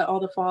all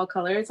the fall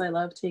colors. I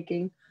love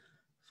taking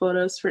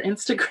photos for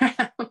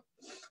Instagram.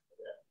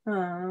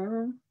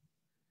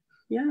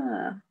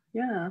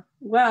 Yeah.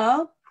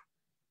 Well,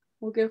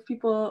 we'll give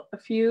people a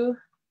few.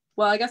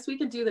 Well, I guess we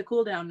could do the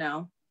cool down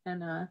now,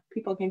 and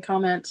people can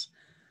comment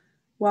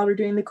while we're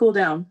doing the cool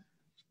down.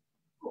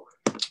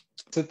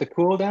 Is it the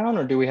cool down,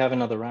 or do we have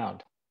another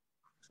round?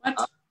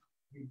 What?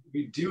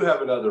 We do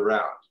have another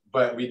round,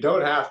 but we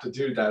don't have to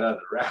do that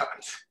other round.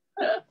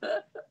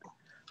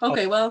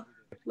 Okay, well,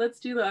 let's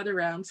do the other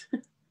round.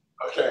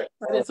 Okay.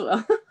 Might as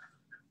well.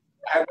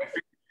 I have my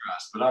fingers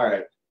crossed, but all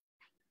right.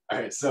 All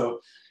right, so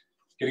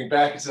getting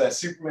back into that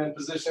Superman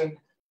position.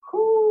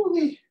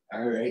 Holy.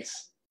 All right.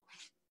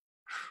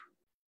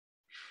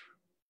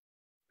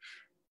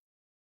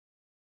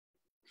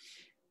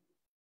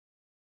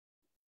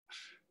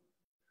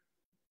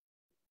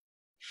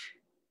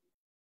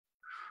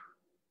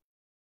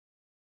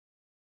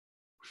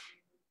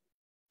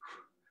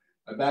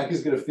 My back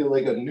is going to feel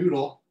like a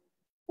noodle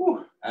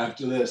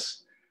after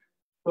this.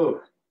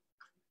 Oh.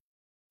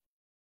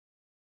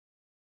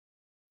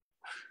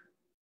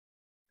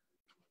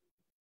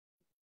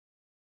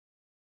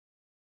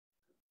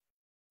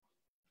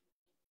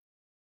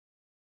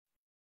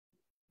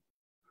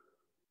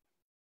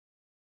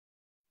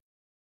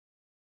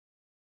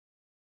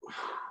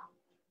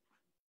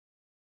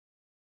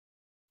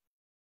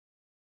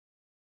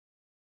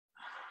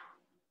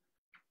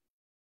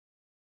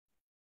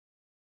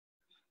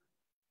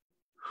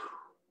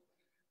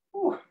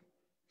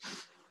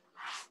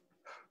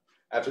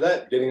 After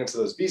that, getting into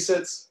those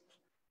V-sits.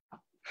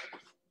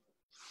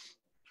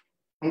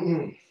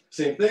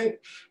 Same thing,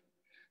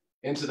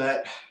 into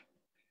that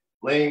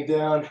laying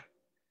down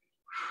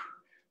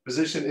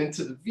position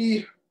into the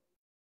V.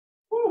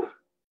 Woo.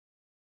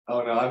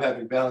 Oh no, I'm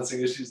having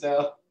balancing issues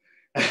now.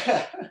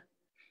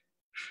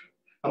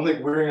 I'm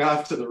like wearing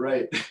off to the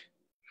right.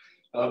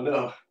 Oh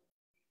no.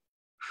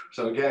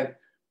 So again,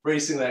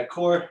 bracing that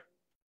core.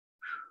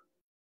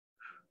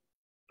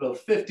 About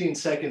 15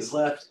 seconds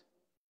left.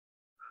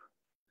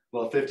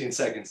 Well, 15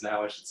 seconds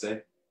now, I should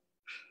say.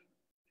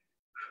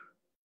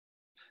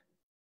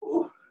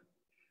 Ooh.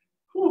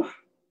 Ooh.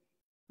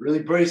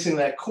 Really bracing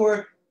that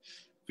core,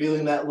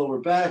 feeling that lower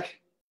back.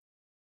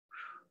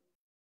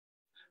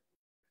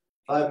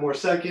 5 more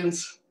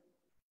seconds.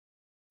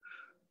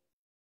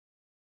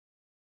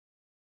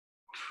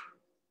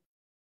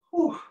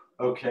 Whew.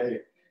 Okay,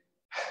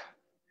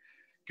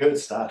 good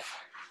stuff.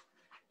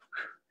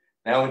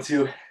 Now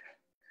into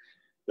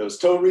those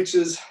toe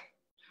reaches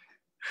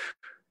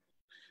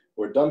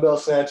or dumbbell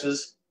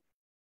snatches.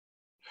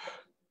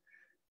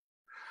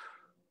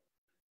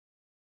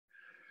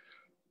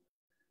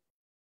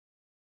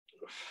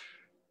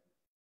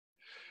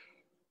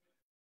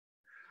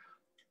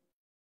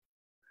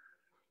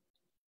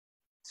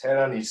 Ten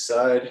on each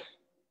side.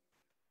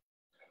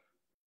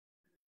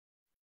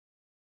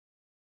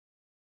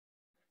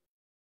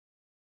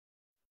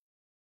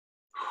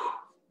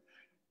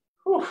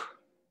 Whew.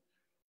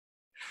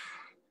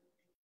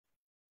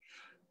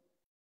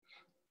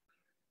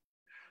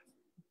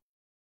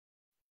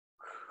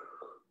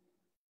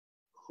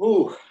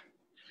 Whew.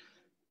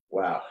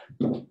 Wow.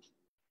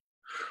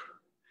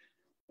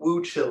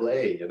 Woo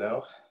Chile, you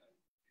know?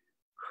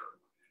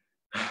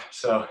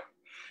 So,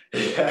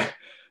 yeah.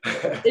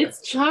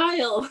 It's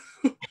child.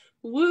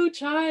 Woo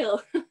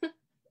child.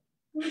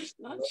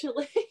 Not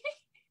Chile.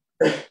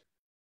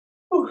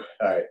 All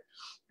right,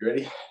 you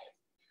ready?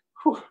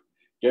 Whew.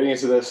 Getting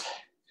into this.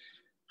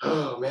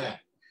 Oh man.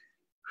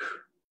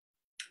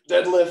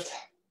 Deadlift.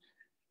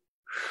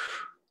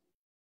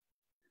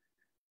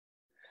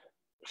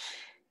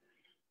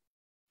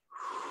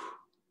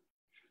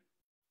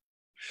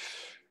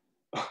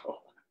 Oh.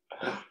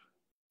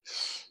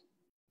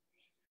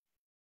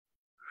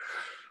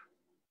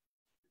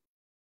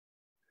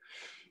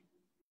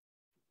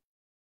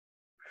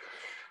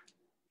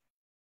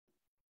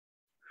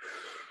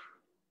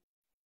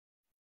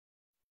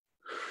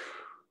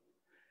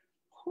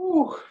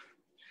 Whew.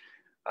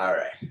 All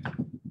right.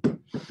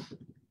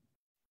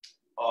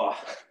 Oh,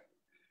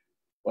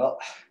 well,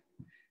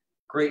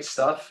 great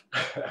stuff.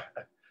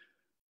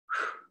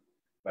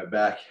 My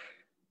back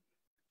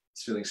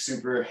is feeling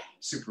super,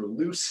 super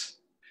loose.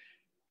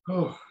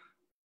 Oh.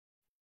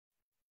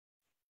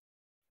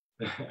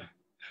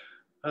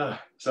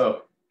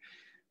 So,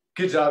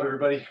 good job,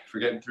 everybody, for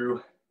getting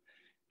through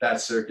that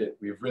circuit.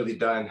 We've really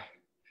done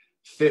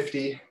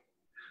 50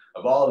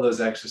 of all of those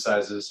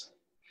exercises,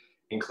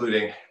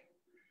 including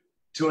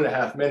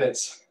 2.5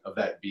 minutes of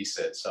that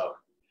V-sit. So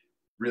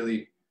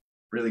really,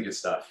 really good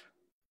stuff.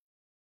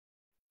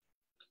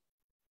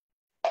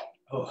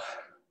 Oh.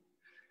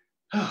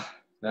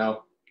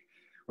 Now,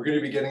 we're going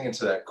to be getting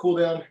into that cool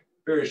down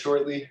very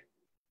shortly.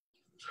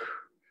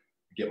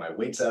 Get my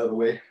weights out of the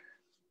way.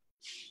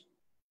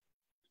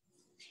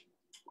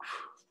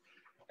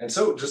 And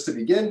so just to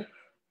begin,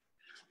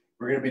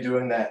 we're going to be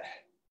doing that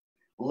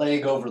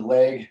leg over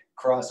leg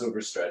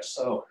crossover stretch.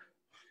 So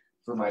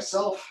for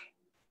myself,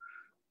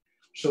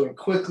 showing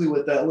quickly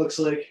what that looks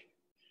like,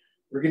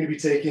 we're going to be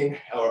taking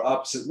our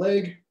opposite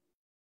leg,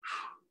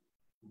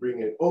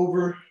 bring it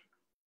over,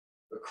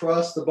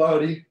 across the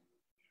body,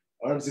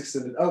 arms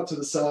extended out to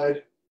the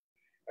side,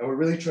 and we're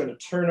really trying to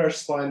turn our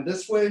spine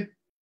this way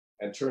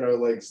and turn our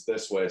legs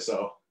this way.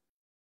 So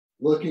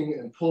looking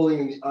and pulling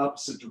in the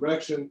opposite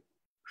direction,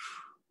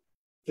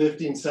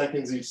 15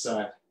 seconds each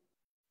side.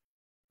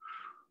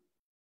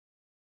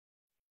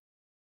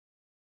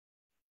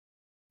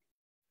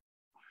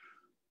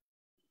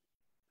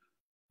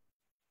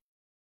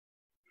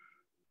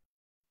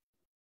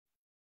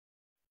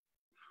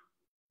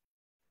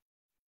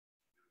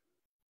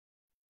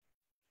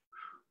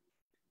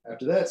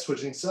 After that,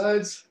 switching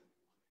sides.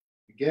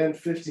 Again,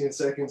 15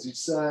 seconds each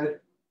side.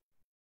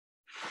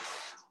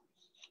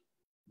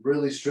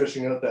 Really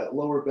stretching out that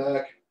lower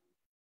back.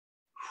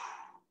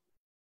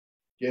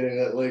 Getting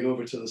that leg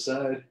over to the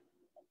side.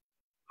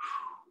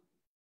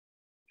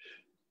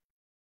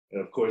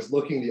 And of course,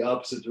 looking the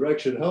opposite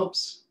direction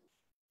helps.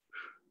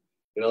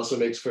 It also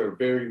makes for a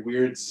very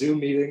weird Zoom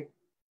meeting.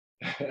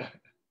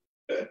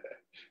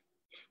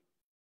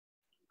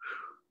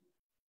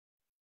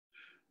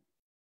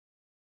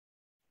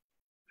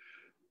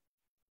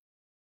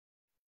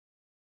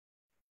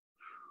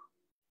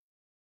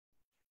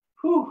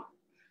 Whew.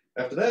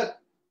 After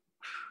that,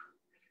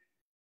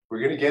 we're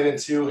going to get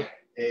into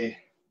a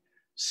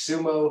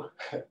sumo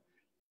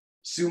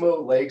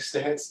leg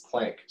stance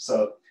plank.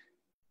 So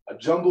a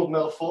jumbled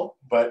mouthful,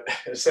 but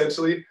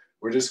essentially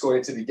we're just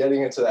going to be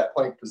getting into that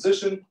plank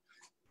position.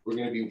 We're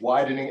going to be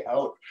widening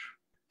out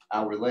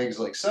our legs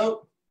like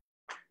so.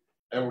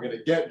 and we're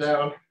gonna get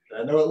down.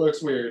 I know it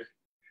looks weird,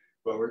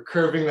 but we're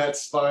curving that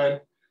spine.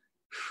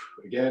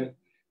 Again,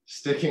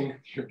 sticking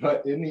your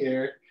butt in the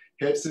air,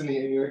 hips in the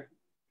air.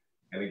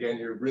 And again,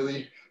 you're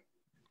really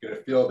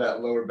gonna feel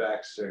that lower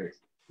back stretch.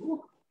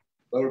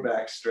 Lower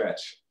back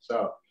stretch.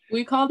 So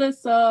we call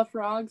this a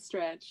frog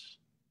stretch.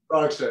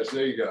 Frog stretch,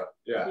 there you go.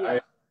 Yeah.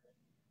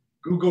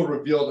 Google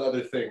revealed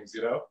other things,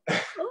 you know?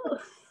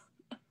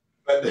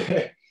 But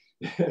this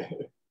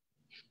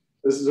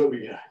is what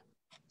we got.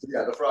 So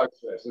yeah, the frog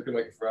stretch, looking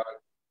like a frog.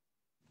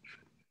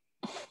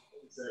 10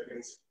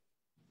 seconds.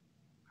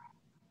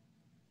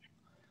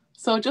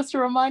 So just a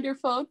reminder,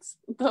 folks,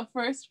 the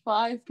first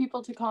 5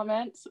 people to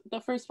comment,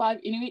 the first 5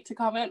 Inuit to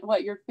comment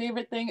what your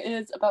favorite thing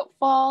is about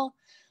fall,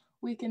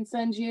 we can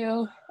send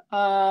you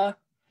a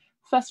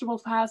festival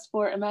pass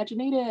for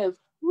Imaginative.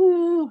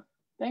 Woo!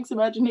 Thanks,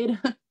 Imaginative.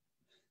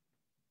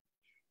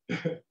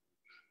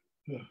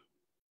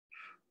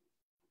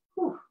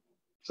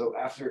 So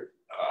after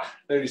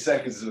 30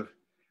 seconds of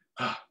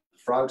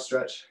frog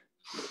stretch,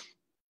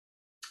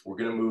 we're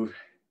gonna move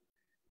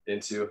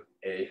into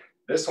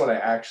this one I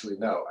actually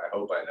know, I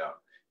hope I know,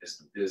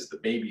 is the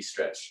baby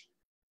stretch.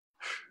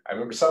 I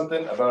remember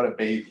something about a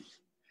baby.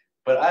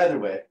 But either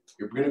way,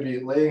 you're gonna be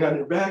laying on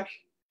your back,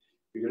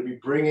 you're gonna be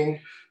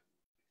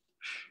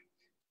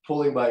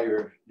pulling by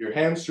your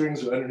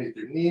hamstrings or underneath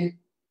your knee,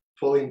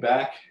 pulling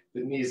back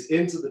the knees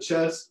into the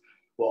chest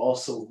while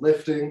also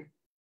lifting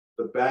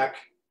the back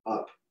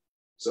up.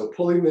 So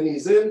pulling the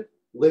knees in,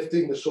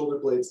 lifting the shoulder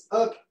blades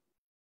up,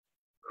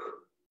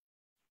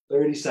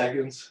 30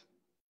 seconds.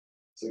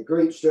 It's a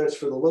great stretch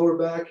for the lower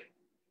back,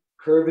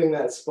 curving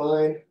that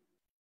spine.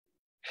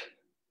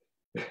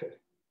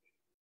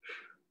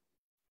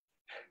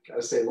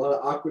 Gotta say, a lot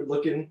of awkward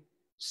looking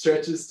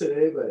stretches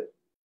today, but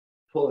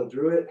pulling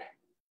through it.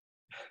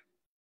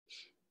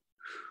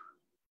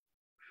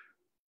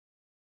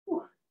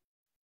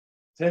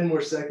 10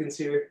 more seconds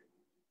here.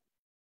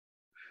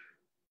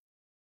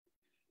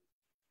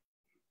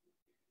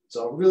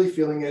 So I'm really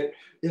feeling it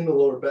in the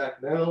lower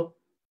back now,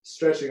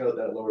 stretching out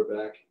that lower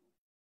back,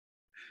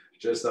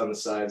 just on the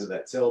sides of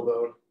that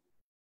tailbone.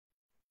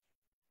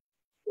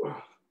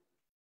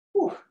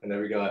 And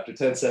there we go, after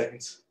 10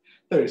 seconds,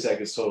 30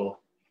 seconds total,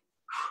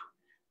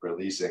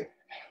 releasing.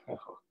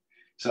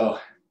 So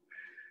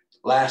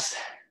last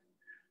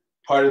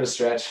part of the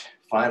stretch,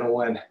 final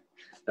one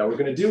that we're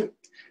gonna do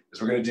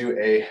is we're gonna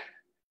do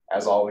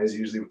as always,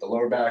 usually with the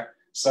lower back,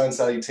 sun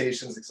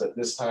salutations, except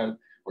this time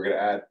we're gonna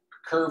add a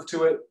curve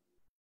to it.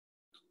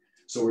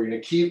 So we're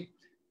gonna keep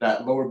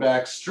that lower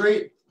back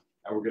straight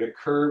and we're gonna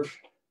curve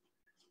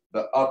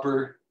the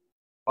upper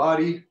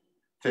body,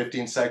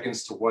 15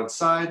 seconds to one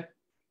side,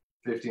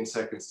 15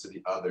 seconds to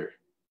the other.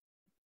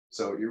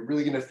 So you're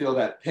really gonna feel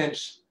that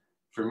pinch.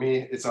 For me,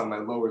 it's on my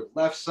lower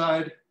left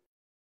side.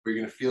 We're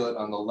gonna feel it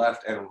on the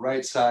left and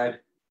right side,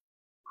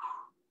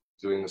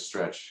 doing the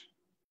stretch.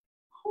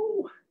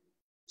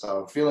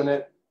 So I'm feeling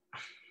it.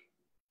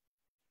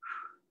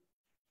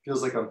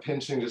 Feels like I'm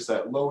pinching just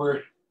that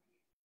lower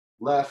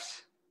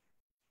left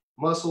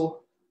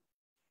muscle.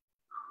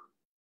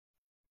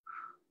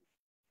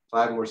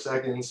 5 more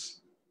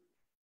seconds.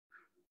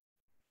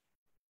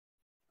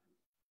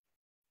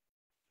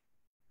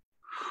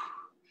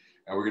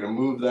 And we're gonna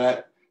move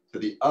that to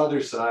the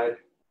other side.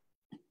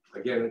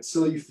 Again,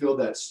 until you feel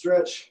that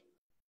stretch.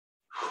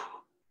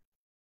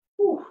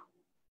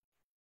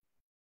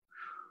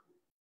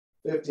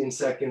 15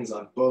 seconds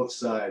on both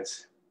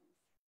sides.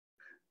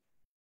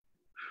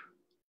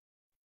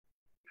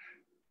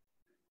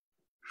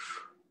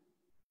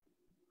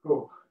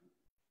 Oh.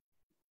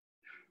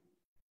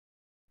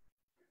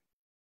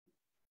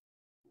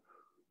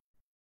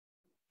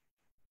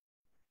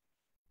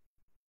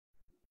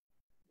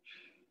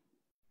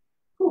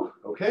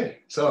 Okay,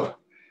 so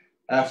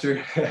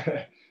after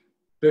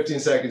 15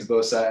 seconds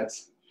both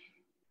sides,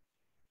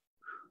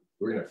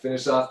 we're gonna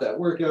finish off that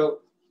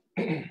workout.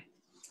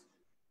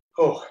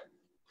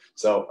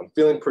 So I'm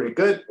feeling pretty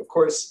good. Of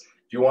course,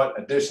 if you want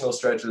additional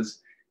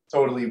stretches,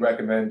 totally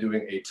recommend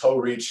doing a toe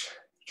reach,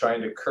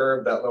 trying to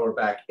curve that lower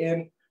back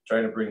in,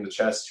 trying to bring the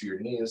chest to your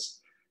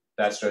knees.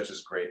 That stretch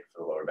is great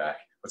for the lower back.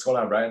 What's going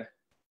on, Brian?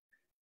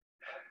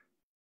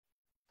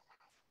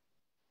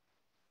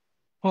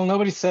 Well,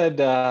 nobody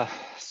said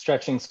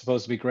stretching's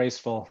supposed to be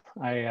graceful.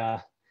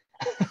 I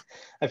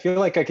feel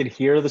like I could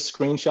hear the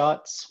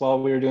screenshots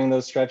while we were doing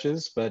those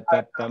stretches, but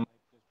that might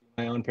just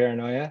be my own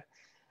paranoia.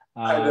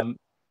 Yeah.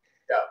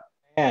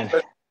 And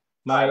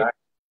my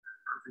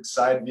perfect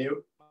side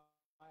view.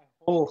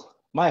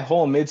 My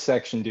whole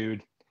midsection,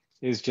 dude,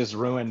 is just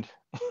ruined.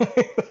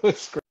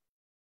 It's great.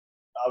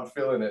 I'm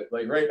feeling it.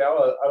 Like right now,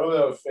 I don't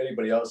know if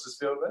anybody else is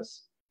feeling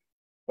this,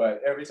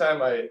 but every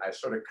time I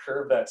sort of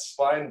curve that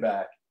spine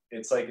back,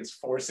 it's like it's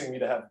forcing me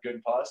to have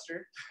good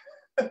posture.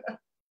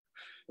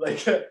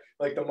 like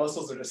the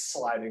muscles are just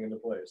sliding into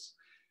place.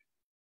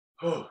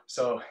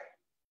 So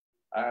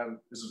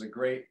this was a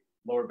great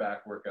lower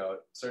back workout.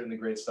 Certainly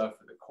great stuff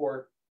for the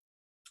core.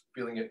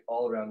 Feeling it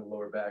all around the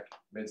lower back,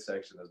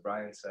 midsection, as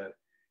Brian said.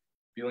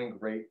 Feeling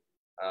great.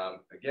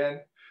 Again,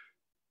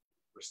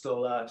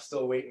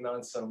 still waiting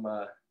on some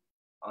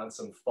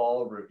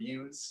fall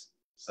reviews.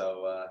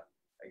 So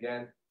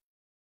again,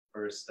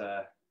 first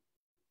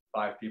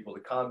 5 people to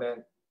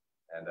comment,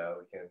 and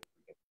we can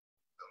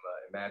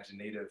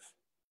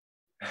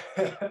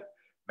some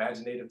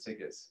imaginative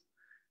tickets.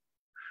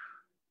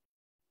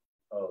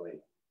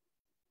 Holy.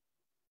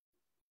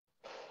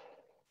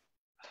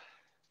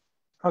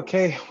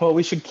 Okay, well,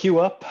 we should queue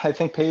up. I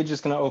think Paige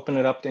is going to open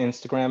it up to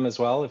Instagram as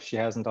well if she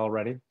hasn't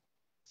already.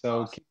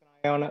 So Awesome. keep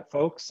an eye on it,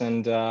 folks,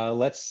 and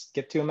let's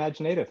get to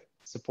imaginative.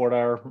 Support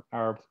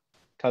our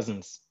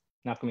cousins.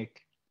 Nakamik.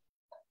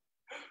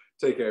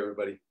 Take care,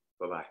 everybody.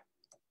 Bye-bye.